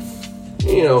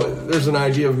there's an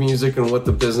idea of music and what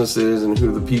the business is and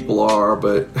who the people are,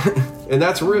 but and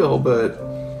that's real, but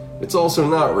it's also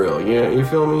not real. You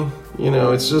feel me?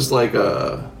 It's just like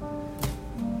the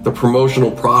promotional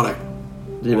product,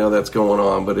 that's going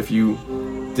on. But if you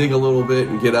dig a little bit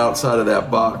and get outside of that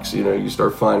box, you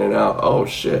start finding out, oh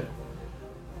shit,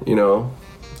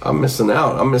 I'm missing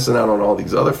out on all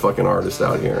these other fucking artists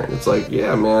out here. And it's like,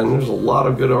 yeah, man, there's a lot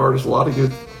of good artists, a lot of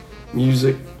good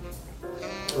music.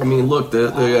 I mean, look,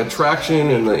 the attraction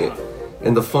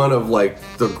and the fun of like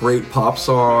the great pop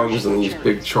songs and these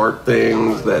big chart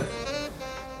things, that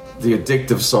the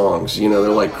addictive songs, they're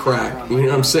like crack. You know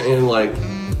what I'm saying? Like,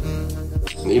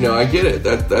 I get it.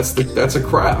 That's a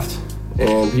craft.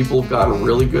 And people have gotten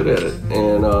really good at it,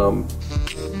 and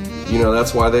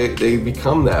that's why they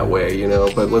become that way,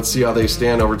 But let's see how they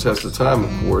stand over test of time, of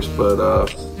course.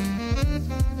 But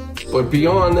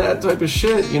beyond that type of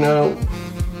shit,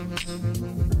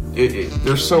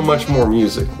 there's so much more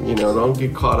music. Don't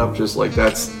get caught up just like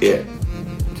that's it,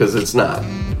 because it's not.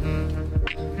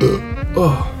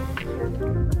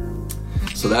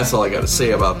 So that's all I got to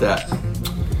say about that.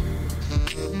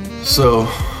 So,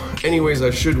 anyways,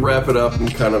 I should wrap it up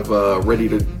and kind of ready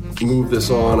to move this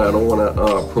on. I don't want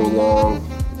to prolong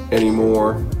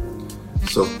anymore.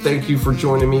 So thank you for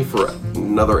joining me for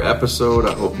another episode.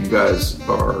 I hope you guys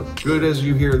are good as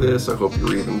you hear this. I hope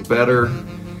you're even better.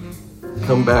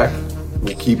 Come back.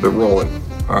 We'll keep it rolling.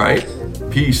 All right?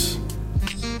 Peace.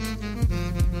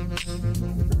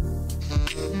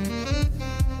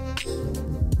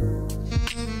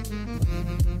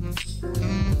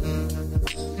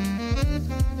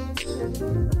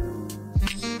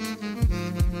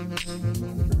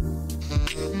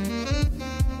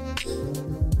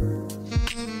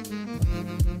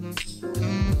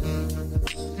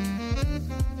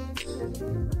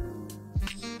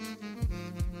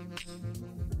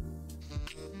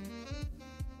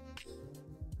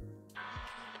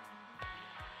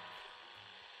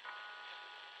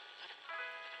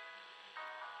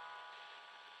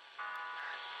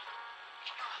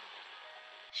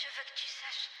 Je veux que tu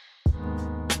saches